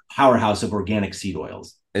Ukraine is a powerhouse of organic seed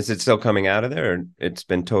oils. Is it still coming out of there, or it's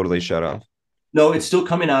been totally shut off? No, it's still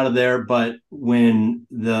coming out of there. But when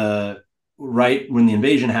the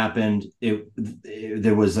invasion happened,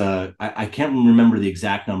 there was I can't remember the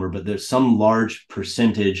exact number, but there's some large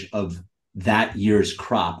percentage of that year's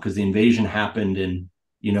crop, because the invasion happened in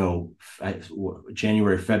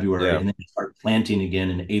January, February, and then you start planting again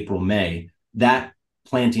in April, May. That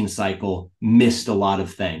planting cycle missed a lot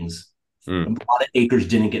of things. A lot of acres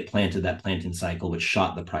didn't get planted that planting cycle, which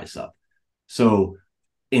shot the price up. So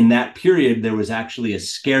in that period, there was actually a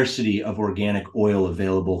scarcity of organic oil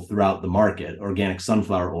available throughout the market, organic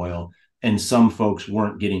sunflower oil, and some folks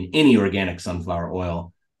weren't getting any organic sunflower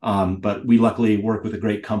oil. But we luckily work with a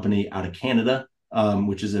great company out of Canada,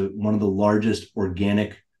 which is one of the largest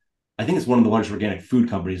organic, I think it's one of the largest organic food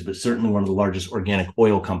companies, but certainly one of the largest organic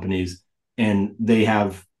oil companies. And they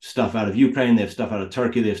have stuff out of Ukraine, they have stuff out of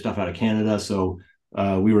Turkey, they have stuff out of Canada. So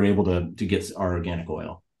we were able to get our organic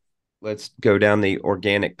oil. Let's go down the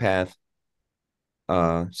organic path.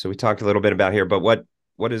 So we talked a little bit about here, but what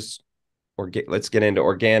is let's get into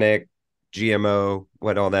organic, GMO,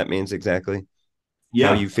 what all that means exactly. Yeah.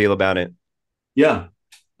 How you feel about it. Yeah.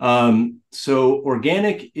 So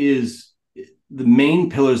organic is, the main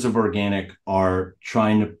pillars of organic are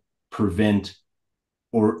trying to prevent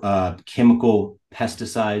chemical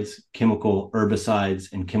pesticides, chemical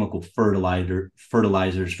herbicides, and chemical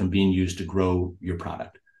fertilizers from being used to grow your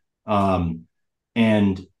product.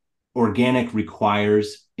 And organic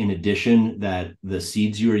requires, in addition, that the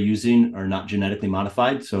seeds you are using are not genetically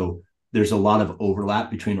modified. So there's a lot of overlap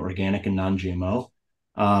between organic and non-GMO.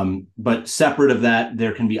 But separate of that,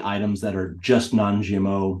 there can be items that are just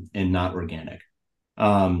non-GMO and not organic.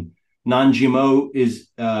 Non-GMO is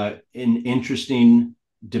an interesting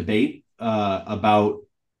debate about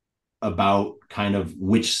kind of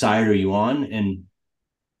which side are you on.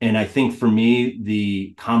 And I think for me,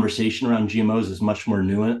 the conversation around GMOs is much more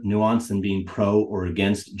nuanced than being pro or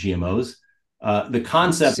against GMOs. The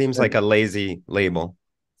concept seems like a lazy label.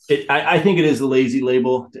 I think it is a lazy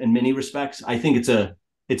label in many respects. I think it's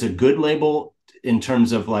a good label in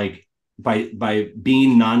terms of like by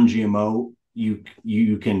being non-GMO,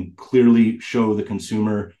 you can clearly show the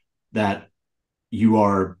consumer that you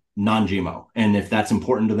are non-GMO. And if that's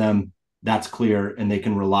important to them, that's clear, and they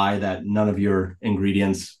can rely that none of your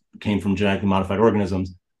ingredients came from genetically modified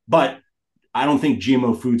organisms. But I don't think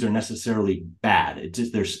GMO foods are necessarily bad. It's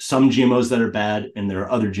just, there's some GMOs that are bad, and there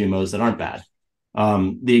are other GMOs that aren't bad.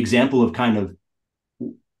 The example of kind of,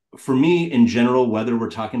 for me in general, whether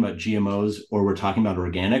we're talking about GMOs or we're talking about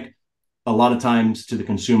organic, a lot of times to the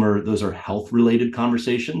consumer, those are health related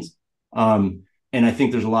conversations. And I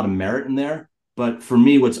think there's a lot of merit in there. But for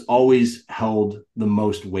me, what's always held the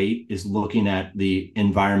most weight is looking at the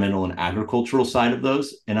environmental and agricultural side of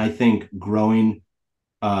those. And I think growing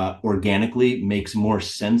organically makes more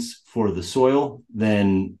sense for the soil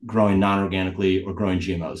than growing non-organically or growing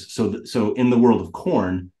GMOs. So in the world of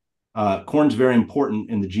corn, corn's very important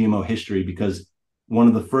in the GMO history, because one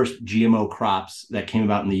of the first GMO crops that came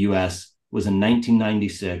about in the US was in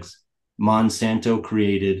 1996. Monsanto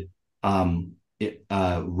created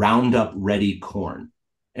Roundup ready corn.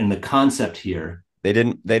 And the concept here, they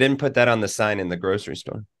didn't put that on the sign in the grocery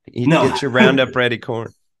store. Get your Roundup ready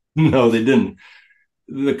corn. No, they didn't.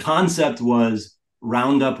 The concept was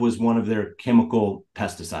Roundup was one of their chemical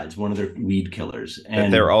pesticides, one of their weed killers, and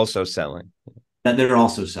that they're also selling.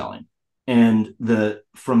 And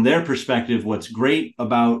from their perspective, what's great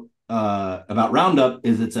about Roundup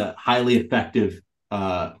is it's a highly effective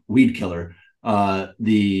weed killer,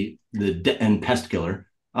 and pest killer.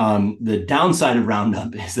 The downside of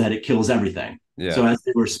Roundup is that it kills everything. Yeah. So as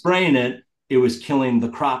they were spraying it, it was killing the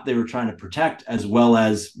crop they were trying to protect, as well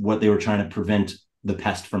as what they were trying to prevent the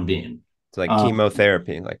pest from being. It's like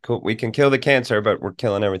chemotherapy. Like, cool, we can kill the cancer, but we're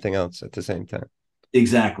killing everything else at the same time.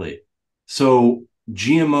 Exactly. So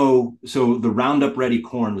GMO, so the Roundup Ready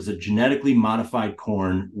corn was a genetically modified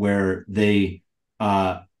corn where they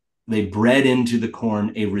bred into the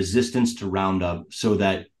corn a resistance to Roundup so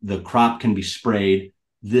that the crop can be sprayed,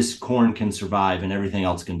 this corn can survive, and everything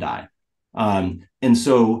else can die. And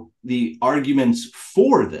so the arguments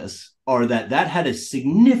for this are that had a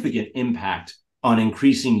significant impact on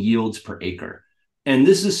increasing yields per acre. And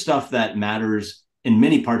this is stuff that matters in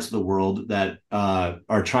many parts of the world that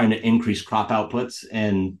are trying to increase crop outputs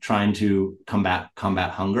and trying to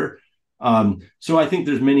combat hunger. So I think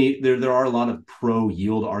there are a lot of pro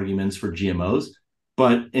yield arguments for GMOs,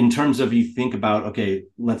 but in terms of, you think about, okay,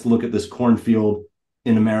 let's look at this cornfield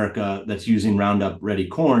in America that's using Roundup Ready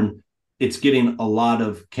corn, it's getting a lot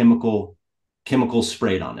of chemicals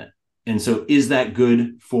sprayed on it. And so is that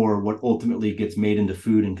good for what ultimately gets made into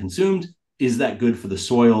food and consumed? Is that good for the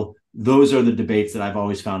soil? Those are the debates that I've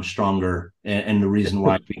always found stronger, and the reason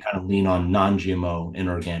why we kind of lean on non-GMO and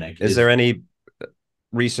organic. Is there any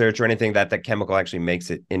research or anything that chemical actually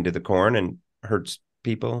makes it into the corn and hurts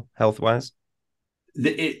people health-wise?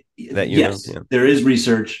 Yes, there is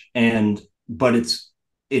research, but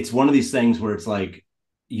it's one of these things where it's like,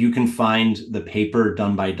 you can find the paper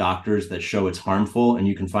done by doctors that show it's harmful, and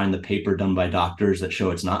you can find the paper done by doctors that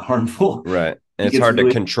show it's not harmful. Right. And it's hard to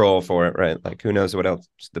control for it, right? Like, who knows what else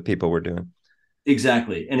the people were doing.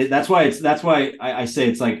 Exactly. And that's why I say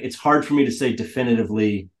it's like, it's hard for me to say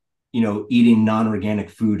definitively, eating non-organic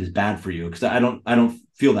food is bad for you, because I don't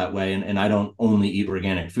feel that way. And I don't only eat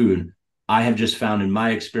organic food. I have just found in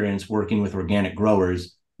my experience working with organic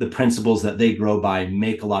growers, the principles that they grow by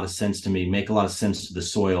make a lot of sense to me, make a lot of sense to the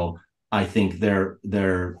soil. I think their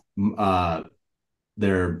kind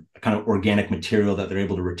of organic material that they're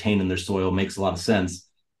able to retain in their soil makes a lot of sense.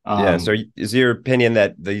 So is your opinion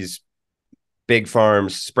that these big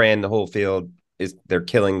farms spraying the whole field, they're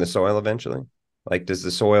killing the soil eventually? Like, does the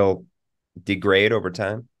soil degrade over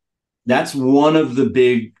time? That's one of the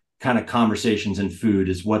big kind of conversations in food,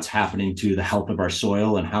 is what's happening to the health of our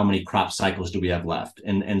soil and how many crop cycles do we have left.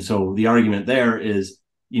 And so the argument there is,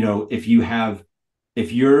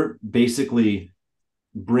 if you're basically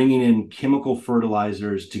bringing in chemical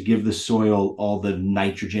fertilizers to give the soil all the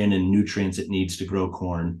nitrogen and nutrients it needs to grow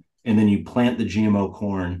corn, and then you plant the GMO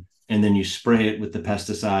corn, and then you spray it with the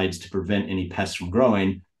pesticides to prevent any pests from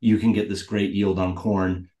growing, you can get this great yield on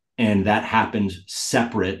corn. And that happened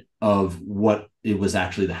separate of what it was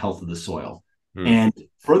actually the health of the soil. And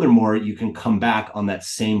furthermore, you can come back on that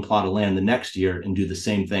same plot of land the next year and do the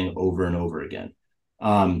same thing over and over again.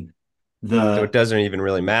 So it doesn't even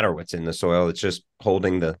really matter what's in the soil. It's just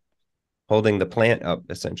holding the plant up,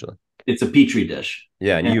 essentially. It's a petri dish.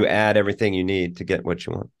 Yeah, and you add everything you need to get what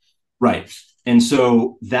you want. Right. And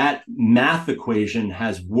so that math equation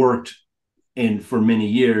has worked for many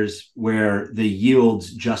years, where the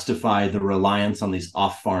yields justify the reliance on these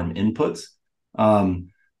off-farm inputs.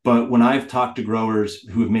 But when I've talked to growers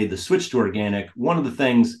who have made the switch to organic, one of the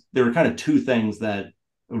things, there were kind of two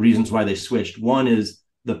reasons why they switched. One is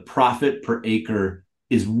the profit per acre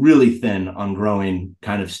is really thin on growing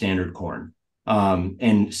kind of standard corn.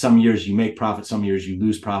 And some years you make profit, some years you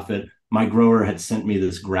lose profit. My grower had sent me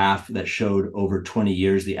this graph that showed over 20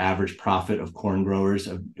 years, the average profit of corn growers,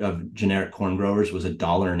 of generic corn growers, was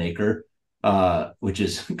 $1 an acre, which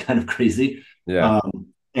is kind of crazy. Yeah.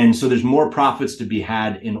 And so there's more profits to be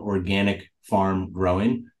had in organic farm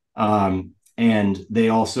growing. And they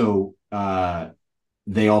also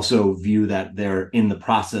view that they're in the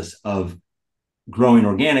process of growing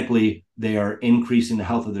organically, they are increasing the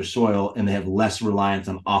health of their soil, and they have less reliance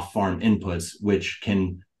on off-farm inputs, which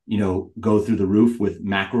can go through the roof with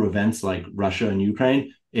macro events like Russia and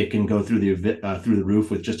Ukraine. It can go through the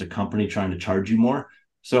roof with just a company trying to charge you more.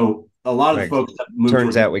 So a lot of the folks that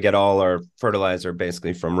turns out we get all our fertilizer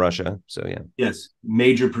basically from Russia. So yeah. Yes,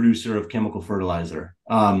 major producer of chemical fertilizer.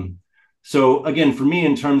 So again, for me,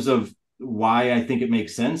 in terms of why I think it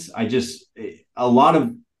makes sense, I'm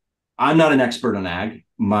not an expert on ag.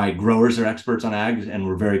 My growers are experts on ag, and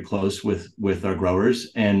we're very close with our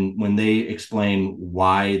growers. And when they explain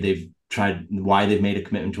why they've made a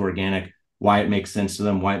commitment to organic, why it makes sense to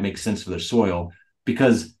them, why it makes sense for their soil,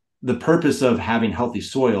 because the purpose of having healthy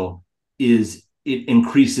soil is it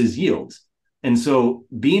increases yields. And so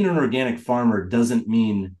being an organic farmer doesn't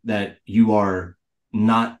mean that you are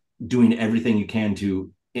not doing everything you can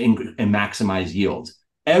to and maximize yields.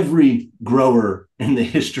 Every grower in the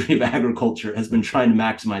history of agriculture has been trying to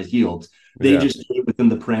maximize yields. They just do it with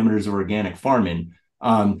within the parameters of organic farming.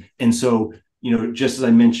 And so, just as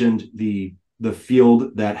I mentioned, the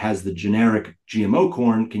field that has the generic GMO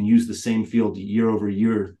corn can use the same field year over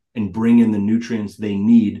year and bring in the nutrients they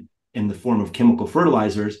need in the form of chemical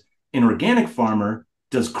fertilizers. An organic farmer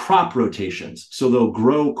does crop rotations. So they'll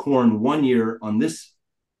grow corn one year on this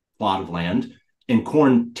plot of land, and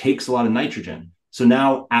corn takes a lot of nitrogen. So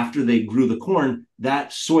now after they grew the corn,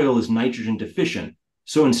 that soil is nitrogen deficient.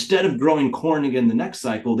 So instead of growing corn again the next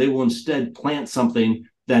cycle, they will instead plant something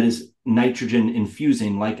that is nitrogen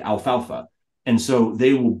infusing like alfalfa. And so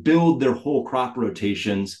they will build their whole crop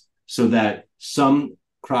rotations so that some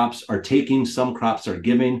crops are taking, some crops are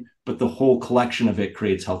giving, but the whole collection of it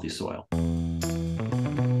creates healthy soil.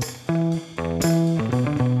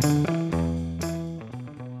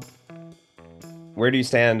 Where do you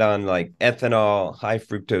stand on like ethanol, high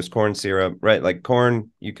fructose corn syrup, right? Like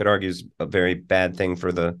corn, you could argue is a very bad thing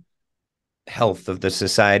for the health of the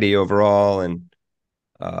society overall, and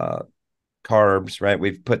carbs, right?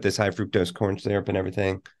 We've put this high fructose corn syrup and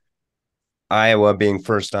everything. Iowa being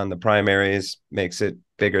first on the primaries makes it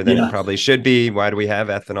bigger than it probably should be. Why do we have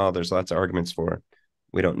ethanol? There's lots of arguments for it.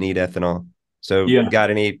 We don't need ethanol. So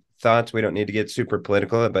got any thoughts? We don't need to get super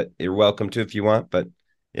political, but you're welcome to if you want. But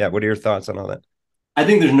yeah, what are your thoughts on all that? I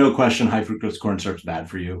think there's no question high fructose corn syrup is bad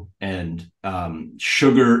for you, and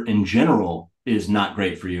sugar in general is not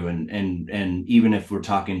great for you. And even if we're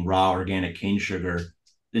talking raw organic cane sugar,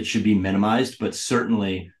 it should be minimized. But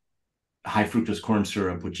certainly, high fructose corn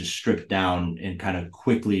syrup, which is stripped down and kind of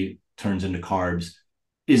quickly turns into carbs,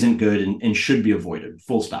 isn't good and should be avoided.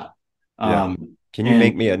 Full stop. Yeah. Can you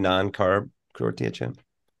make me a non-carb tortilla chip?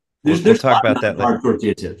 We'll talk about that later.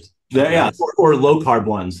 Tortilla chips. Or low carb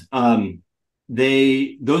ones.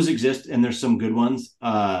 Those exist, and there's some good ones,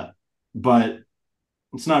 but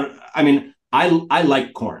it's not. I mean, I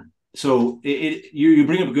like corn, so you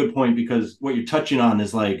bring up a good point, because what you're touching on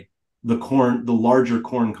is like the larger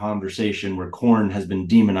corn conversation, where corn has been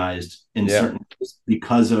demonized in certain ways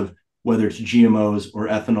because of whether it's GMOs or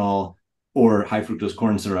ethanol or high fructose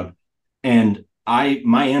corn syrup. And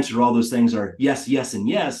my answer to all those things are yes, yes, and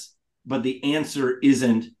yes, but the answer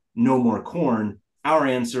isn't no more corn. Our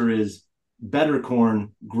answer is better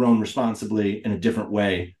corn grown responsibly in a different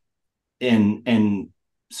way. And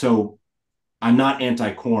so I'm not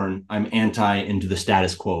anti-corn. I'm into the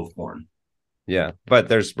status quo of corn. Yeah. But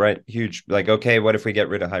there's huge, like, okay, what if we get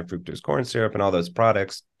rid of high fructose corn syrup and all those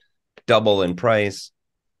products double in price?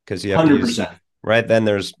 Because you have 100%. To use, right? Then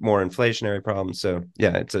there's more inflationary problems. So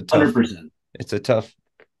yeah, it's a tough, 100%. It's a tough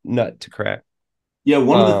nut to crack. Yeah.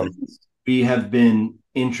 One of the things we have been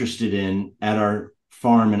interested in at our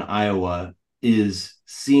farm in Iowa is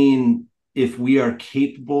seeing if we are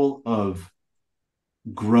capable of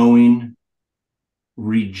growing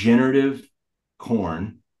regenerative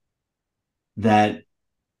corn that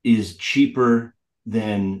is cheaper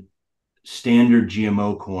than standard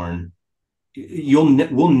GMO corn.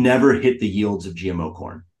 We'll never hit the yields of GMO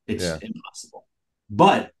corn. It's impossible.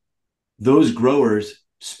 But those growers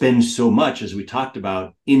spend so much, as we talked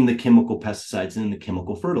about, in the chemical pesticides and in the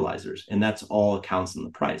chemical fertilizers, and that's all accounts in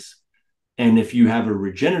the price. And if you have a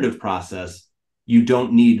regenerative process, you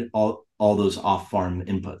don't need all those off-farm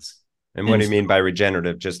inputs. And what do you mean by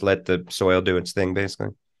regenerative? Just let the soil do its thing, basically?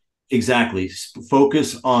 Exactly.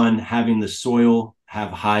 Focus on having the soil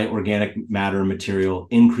have high organic matter material,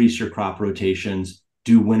 increase your crop rotations,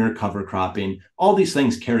 do winter cover cropping. All these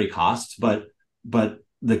things carry costs, but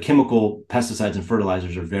the chemical pesticides and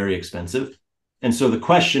fertilizers are very expensive. And so the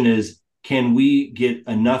question is, can we get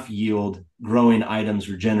enough yield growing items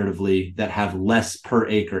regeneratively that have less per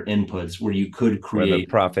acre inputs, where you could create where the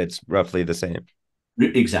profit's roughly the same?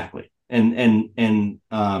 Exactly. And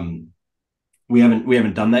we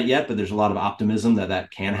haven't done that yet, but there's a lot of optimism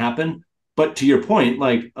that can happen. But to your point,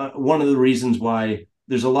 like one of the reasons why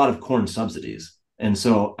there's a lot of corn subsidies. And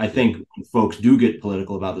so I think folks do get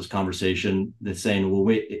political about this conversation, that's saying, well,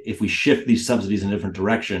 wait, if we shift these subsidies in a different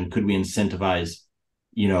direction, could we incentivize,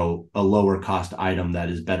 a lower cost item that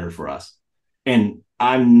is better for us? And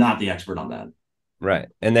I'm not the expert on that. Right.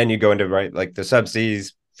 And then you go into, like the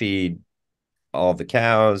subsidies feed all the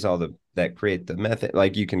cows, that create the methane.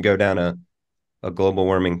 Like you can go down a global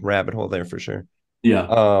warming rabbit hole there for sure.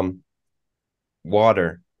 Yeah.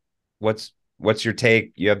 Water. What's your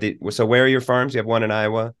take? So where are your farms? You have one in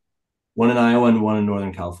Iowa? One in Iowa and one in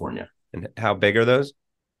Northern California. And how big are those?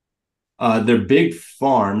 They're big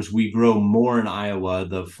farms. We grow more in Iowa.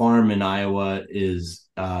 The farm in Iowa is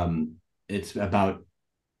it's about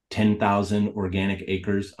 10,000 organic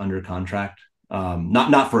acres under contract.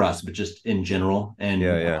 Not for us, but just in general.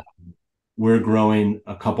 And we're growing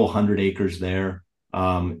a couple hundred acres there.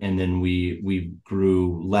 And then we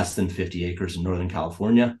grew less than 50 acres in Northern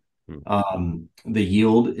California. The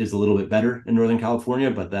yield is a little bit better in Northern California,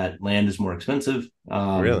 but that land is more expensive.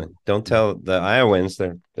 Really? Don't tell the Iowans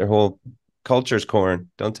their whole culture's corn.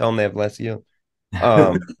 Don't tell them they have less yield.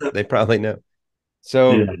 They probably know.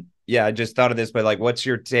 So Yeah. yeah, I just thought of this, but like, what's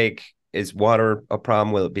your take? Is water a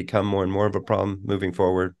problem? Will it become more and more of a problem moving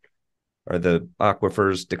forward? Are the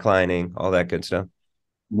aquifers declining? All that good stuff.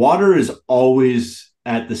 Water is always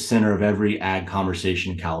at the center of every ag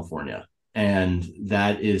conversation in California. And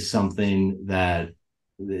that is something that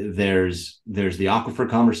there's the aquifer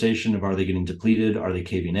conversation of, are they getting depleted? Are they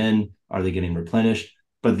caving in? Are they getting replenished?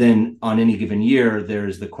 But then on any given year,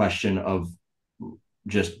 there's the question of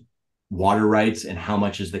just water rights and how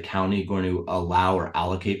much is the county going to allow or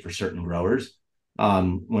allocate for certain growers.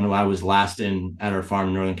 When I was last at our farm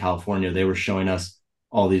in Northern California, they were showing us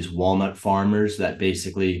all these walnut farmers that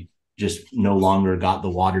basically just no longer got the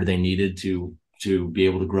water they needed to be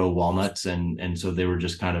able to grow walnuts, and so they were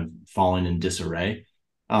just kind of falling in disarray.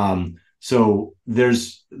 So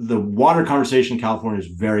there's the water conversation in California is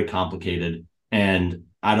very complicated, and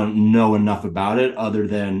I don't know enough about it other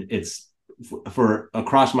than it's for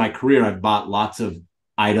across my career, I've bought lots of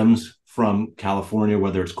items from California,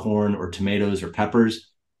 whether it's corn or tomatoes or peppers,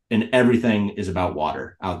 and everything is about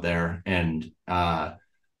water out there. And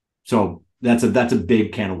so that's a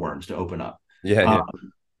big can of worms to open up. Yeah.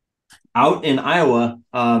 Out in Iowa,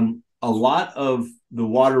 a lot of the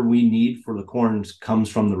water we need for the corns comes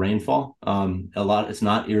from the rainfall. A lot, it's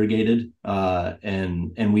not irrigated,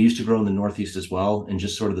 and we used to grow in the Northeast as well, and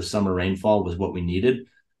just sort of the summer rainfall was what we needed.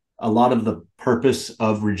 A lot of the purpose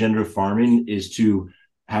of regenerative farming is to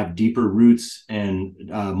have deeper roots and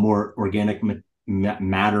more organic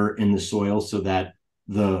matter in the soil so that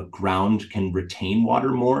the ground can retain water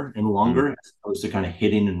more and longer, as opposed to kind of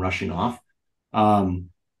hitting and rushing off.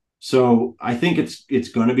 So I think it's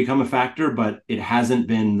going to become a factor, but it hasn't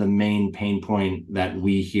been the main pain point that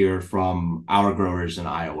we hear from our growers in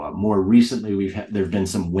Iowa. More recently, there have been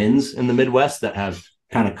some winds in the Midwest that have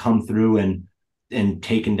kind of come through and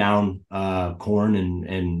taken down corn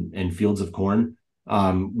and fields of corn.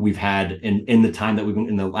 We've had in the time that we've been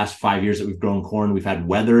in the last 5 years that we've grown corn, we've had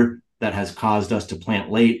weather that has caused us to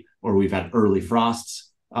plant late, or we've had early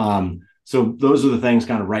frosts. So those are the things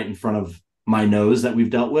kind of right in front of my nose that we've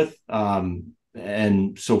dealt with.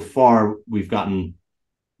 And so far we've gotten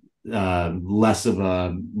less of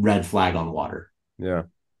a red flag on water. Yeah.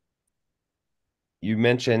 You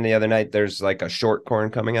mentioned the other night there's like a short corn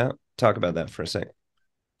coming out. Talk about that for a second.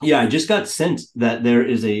 Yeah, I just got sent that there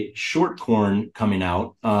is a short corn coming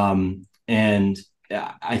out. And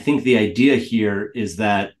I think the idea here is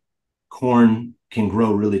that corn can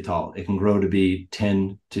grow really tall. It can grow to be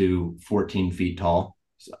 10 to 14 feet tall.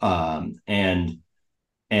 And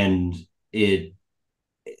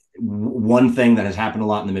one thing that has happened a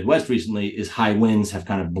lot in the Midwest recently is high winds have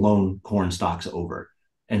kind of blown corn stalks over.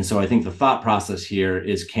 And so I think the thought process here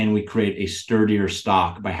is, can we create a sturdier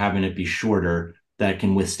stalk by having it be shorter that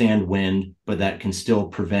can withstand wind, but that can still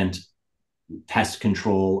prevent pest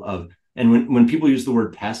control of, and when people use the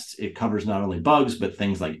word pests, it covers not only bugs, but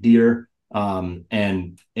things like deer.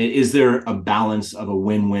 And is there a balance of a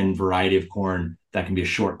win-win variety of corn that can be a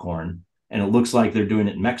short corn? And it looks like they're doing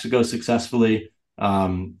it in Mexico successfully.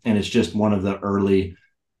 And it's just one of the early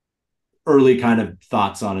kind of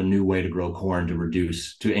thoughts on a new way to grow corn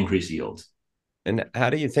to increase yields. And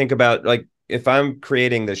how do you think about, like, if I'm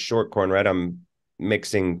creating this short corn, right? I'm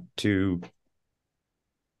mixing two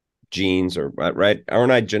genes, or right?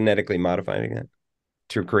 Aren't I genetically modifying it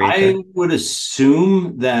to create I that? would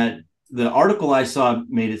assume that the article I saw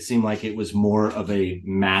made it seem like it was more of a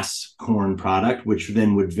mass corn product, which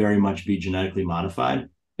then would very much be genetically modified.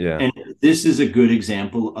 Yeah. And this is a good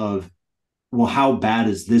example of, well, how bad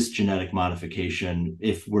is this genetic modification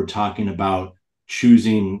if we're talking about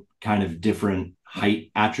choosing kind of different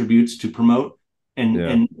height attributes to promote?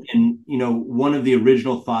 And one of the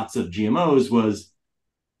original thoughts of GMOs was,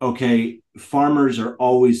 okay, farmers are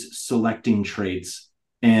always selecting traits,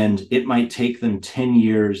 and it might take them 10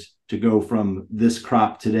 years to go from this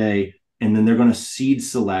crop today, and then they're going to seed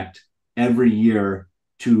select every year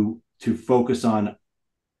to focus on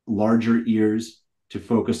larger ears, to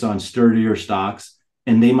focus on sturdier stalks,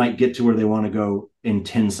 and they might get to where they want to go in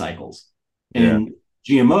 10 cycles. And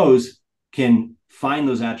GMOs can find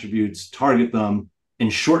those attributes, target them,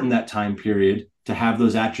 and shorten that time period to have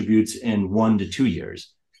those attributes in 1 to 2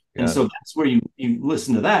 years. And so that's where you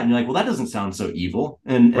listen to that and you're like, well, that doesn't sound so evil.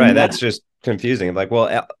 And right, that's just confusing. Like,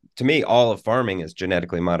 well, to me, all of farming is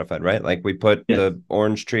genetically modified, right? Like we put the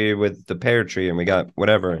orange tree with the pear tree and we got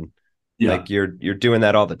whatever. And Yeah. Like you're doing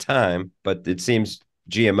that all the time, but it seems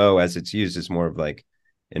GMO as it's used is more of like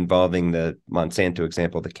involving the Monsanto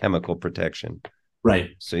example, the chemical protection.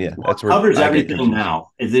 Right. So yeah, Well, that's it where covers I get everything confused.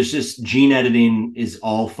 now. There's just gene editing is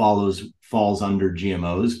all falls under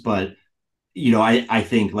GMOs, but I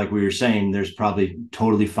think like we were saying, there's probably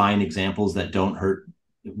totally fine examples that don't hurt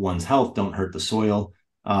one's health, don't hurt the soil.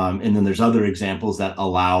 And then there's other examples that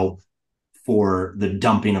allow for the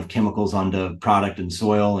dumping of chemicals onto product and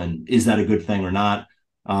soil. And is that a good thing or not?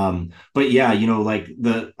 But yeah, like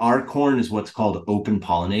our corn is what's called open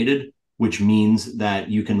pollinated, which means that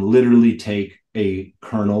you can literally take a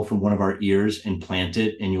kernel from one of our ears and plant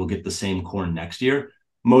it, and you'll get the same corn next year.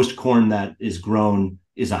 Most corn that is grown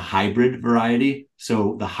is a hybrid variety.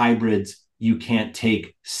 So the hybrids, you can't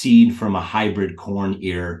take seed from a hybrid corn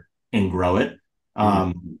ear and grow it.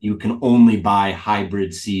 You can only buy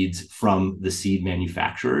hybrid seeds from the seed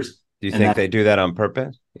manufacturers. Do you think they do that on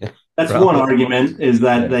purpose? That's one argument, is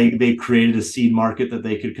that they created a seed market that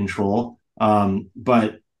they could control.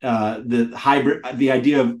 But the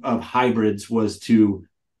idea of hybrids was to,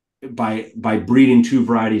 by breeding two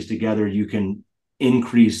varieties together, you can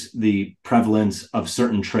increase the prevalence of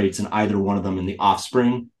certain traits in either one of them in the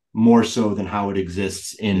offspring more so than how it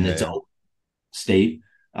exists in its own state.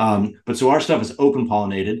 But so our stuff is open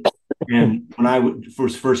pollinated. And when I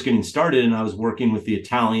was first getting started and I was working with the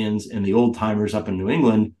Italians and the old timers up in New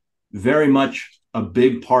England, very much a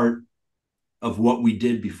big part of what we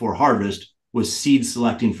did before harvest was seed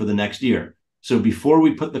selecting for the next year. So before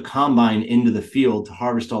we put the combine into the field to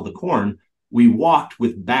harvest all the corn, we walked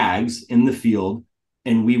with bags in the field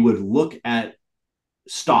and we would look at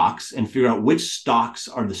stalks and figure out which stalks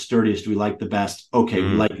are the sturdiest, we like the best. Okay,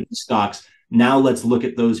 we like the stalks. Now let's look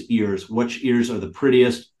at those ears. Which ears are the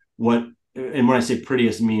prettiest? And when I say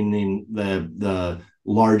prettiest, meaning the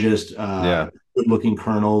largest, good-looking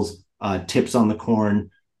kernels, tips on the corn,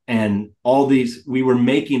 and all these. We were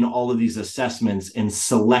making all of these assessments and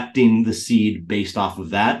selecting the seed based off of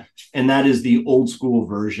that. And that is the old school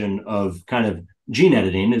version of kind of gene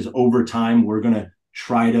editing. Is over time we're going to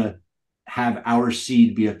try to have our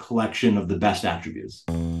seed be a collection of the best attributes.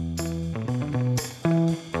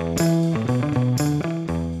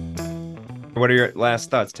 What are your last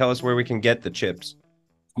thoughts? Tell us where we can get the chips.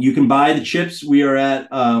 You can buy the chips. We are at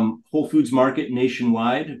Whole Foods Market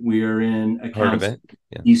nationwide. We are in accounts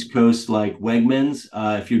East Coast like Wegmans.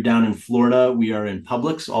 If you're down in Florida, we are in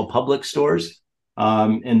Publix, all Publix stores.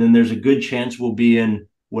 And then there's a good chance we'll be in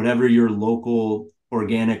whatever your local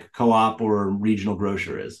organic co-op or regional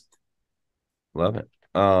grocer is. Love it.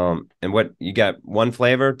 And what you got? One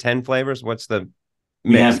flavor, 10 flavors? What's the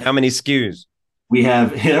mix? How many SKUs? We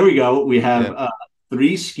have, there we go. We have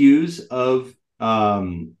 3 SKUs of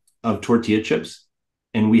tortilla chips,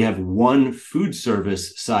 and we have 1 food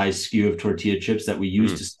service size SKU of tortilla chips that we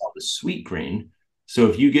use to sell the sweet green. So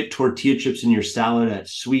if you get tortilla chips in your salad at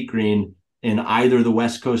Sweet Green in either the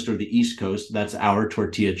West Coast or the East Coast, that's our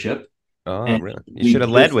tortilla chip. Oh, and really? You should have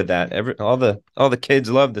led with that. All the kids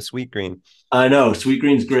love the Sweet Green. I know, Sweet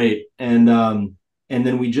Green's great. And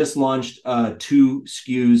then we just launched 2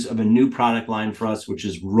 SKUs of a new product line for us, which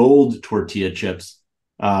is rolled tortilla chips,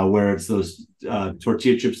 where it's those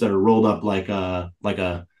tortilla chips that are rolled up like a.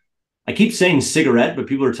 I keep saying cigarette, but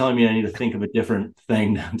people are telling me I need to think of a different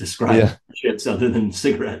thing to describe chips other than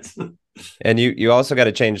cigarettes. And you also got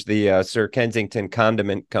to change the Sir Kensington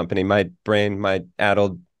condiment company. My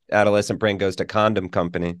adolescent brain goes to condom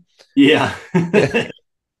company. Yeah.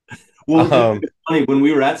 Well, it's funny, when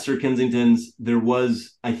we were at Sir Kensington's,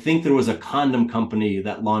 I think there was a condom company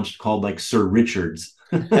that launched called like Sir Richard's.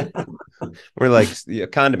 We're like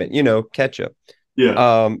condiment, ketchup.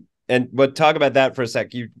 Yeah. But talk about that for a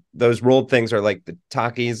sec. Those rolled things are like the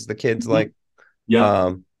Takis the kids like.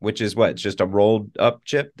 Yeah. Which is what? It's just a rolled up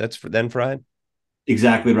chip that's then fried.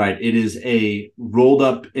 Exactly right. It is a rolled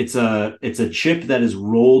up. It's a chip that is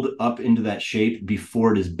rolled up into that shape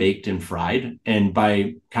before it is baked and fried. And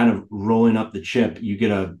by kind of rolling up the chip, you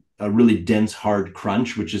get a really dense, hard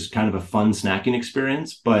crunch, which is kind of a fun snacking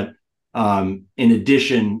experience. But in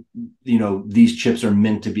addition, these chips are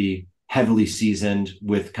meant to be heavily seasoned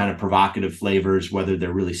with kind of provocative flavors, whether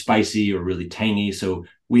they're really spicy or really tangy. So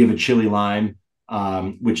we have a chili lime,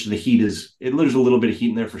 which there's a little bit of heat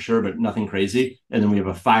in there for sure, but nothing crazy. And then we have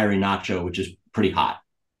a fiery nacho, which is pretty hot.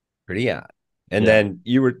 And then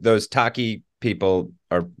those Taki people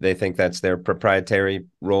they think that's their proprietary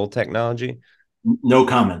roll technology. No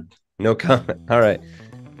comment. All right.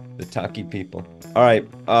 The Taki people. All right.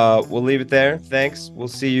 We'll leave it there. Thanks. We'll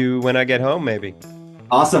see you when I get home, maybe.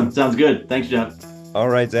 Awesome. Sounds good. Thanks, Jeff. All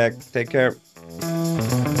right, Zach. Take care.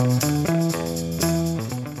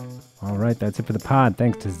 All right, that's it for the pod.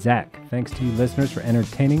 Thanks to Zach. Thanks to you listeners for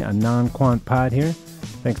entertaining a non-quant pod here.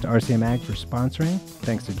 Thanks to RCM Ag for sponsoring.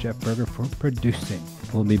 Thanks to Jeff Berger for producing.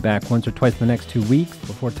 We'll be back once or twice in the next 2 weeks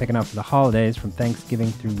before taking off for the holidays from Thanksgiving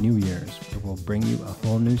through New Year's, where we'll bring you a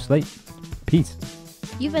whole new slate. Peace.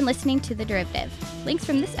 You've been listening to The Derivative. Links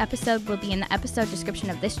from this episode will be in the episode description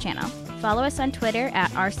of this channel. Follow us on Twitter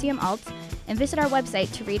at RCMAlts and visit our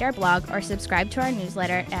website to read our blog or subscribe to our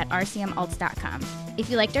newsletter at rcmalts.com. If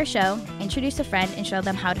you liked our show, introduce a friend and show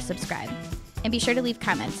them how to subscribe. And be sure to leave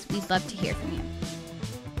comments. We'd love to hear from you.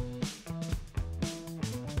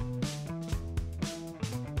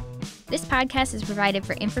 This podcast is provided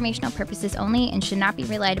for informational purposes only and should not be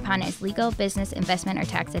relied upon as legal, business, investment, or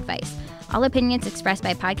tax advice. All opinions expressed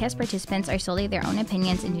by podcast participants are solely their own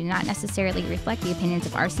opinions and do not necessarily reflect the opinions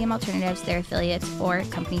of RCM Alternatives, their affiliates, or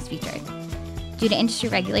companies featured. Due to industry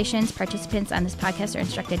regulations, participants on this podcast are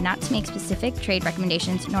instructed not to make specific trade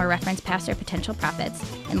recommendations nor reference past or potential profits,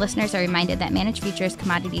 and listeners are reminded that managed futures,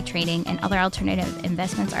 commodity trading, and other alternative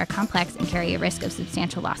investments are complex and carry a risk of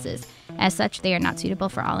substantial losses. As such, they are not suitable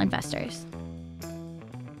for all investors.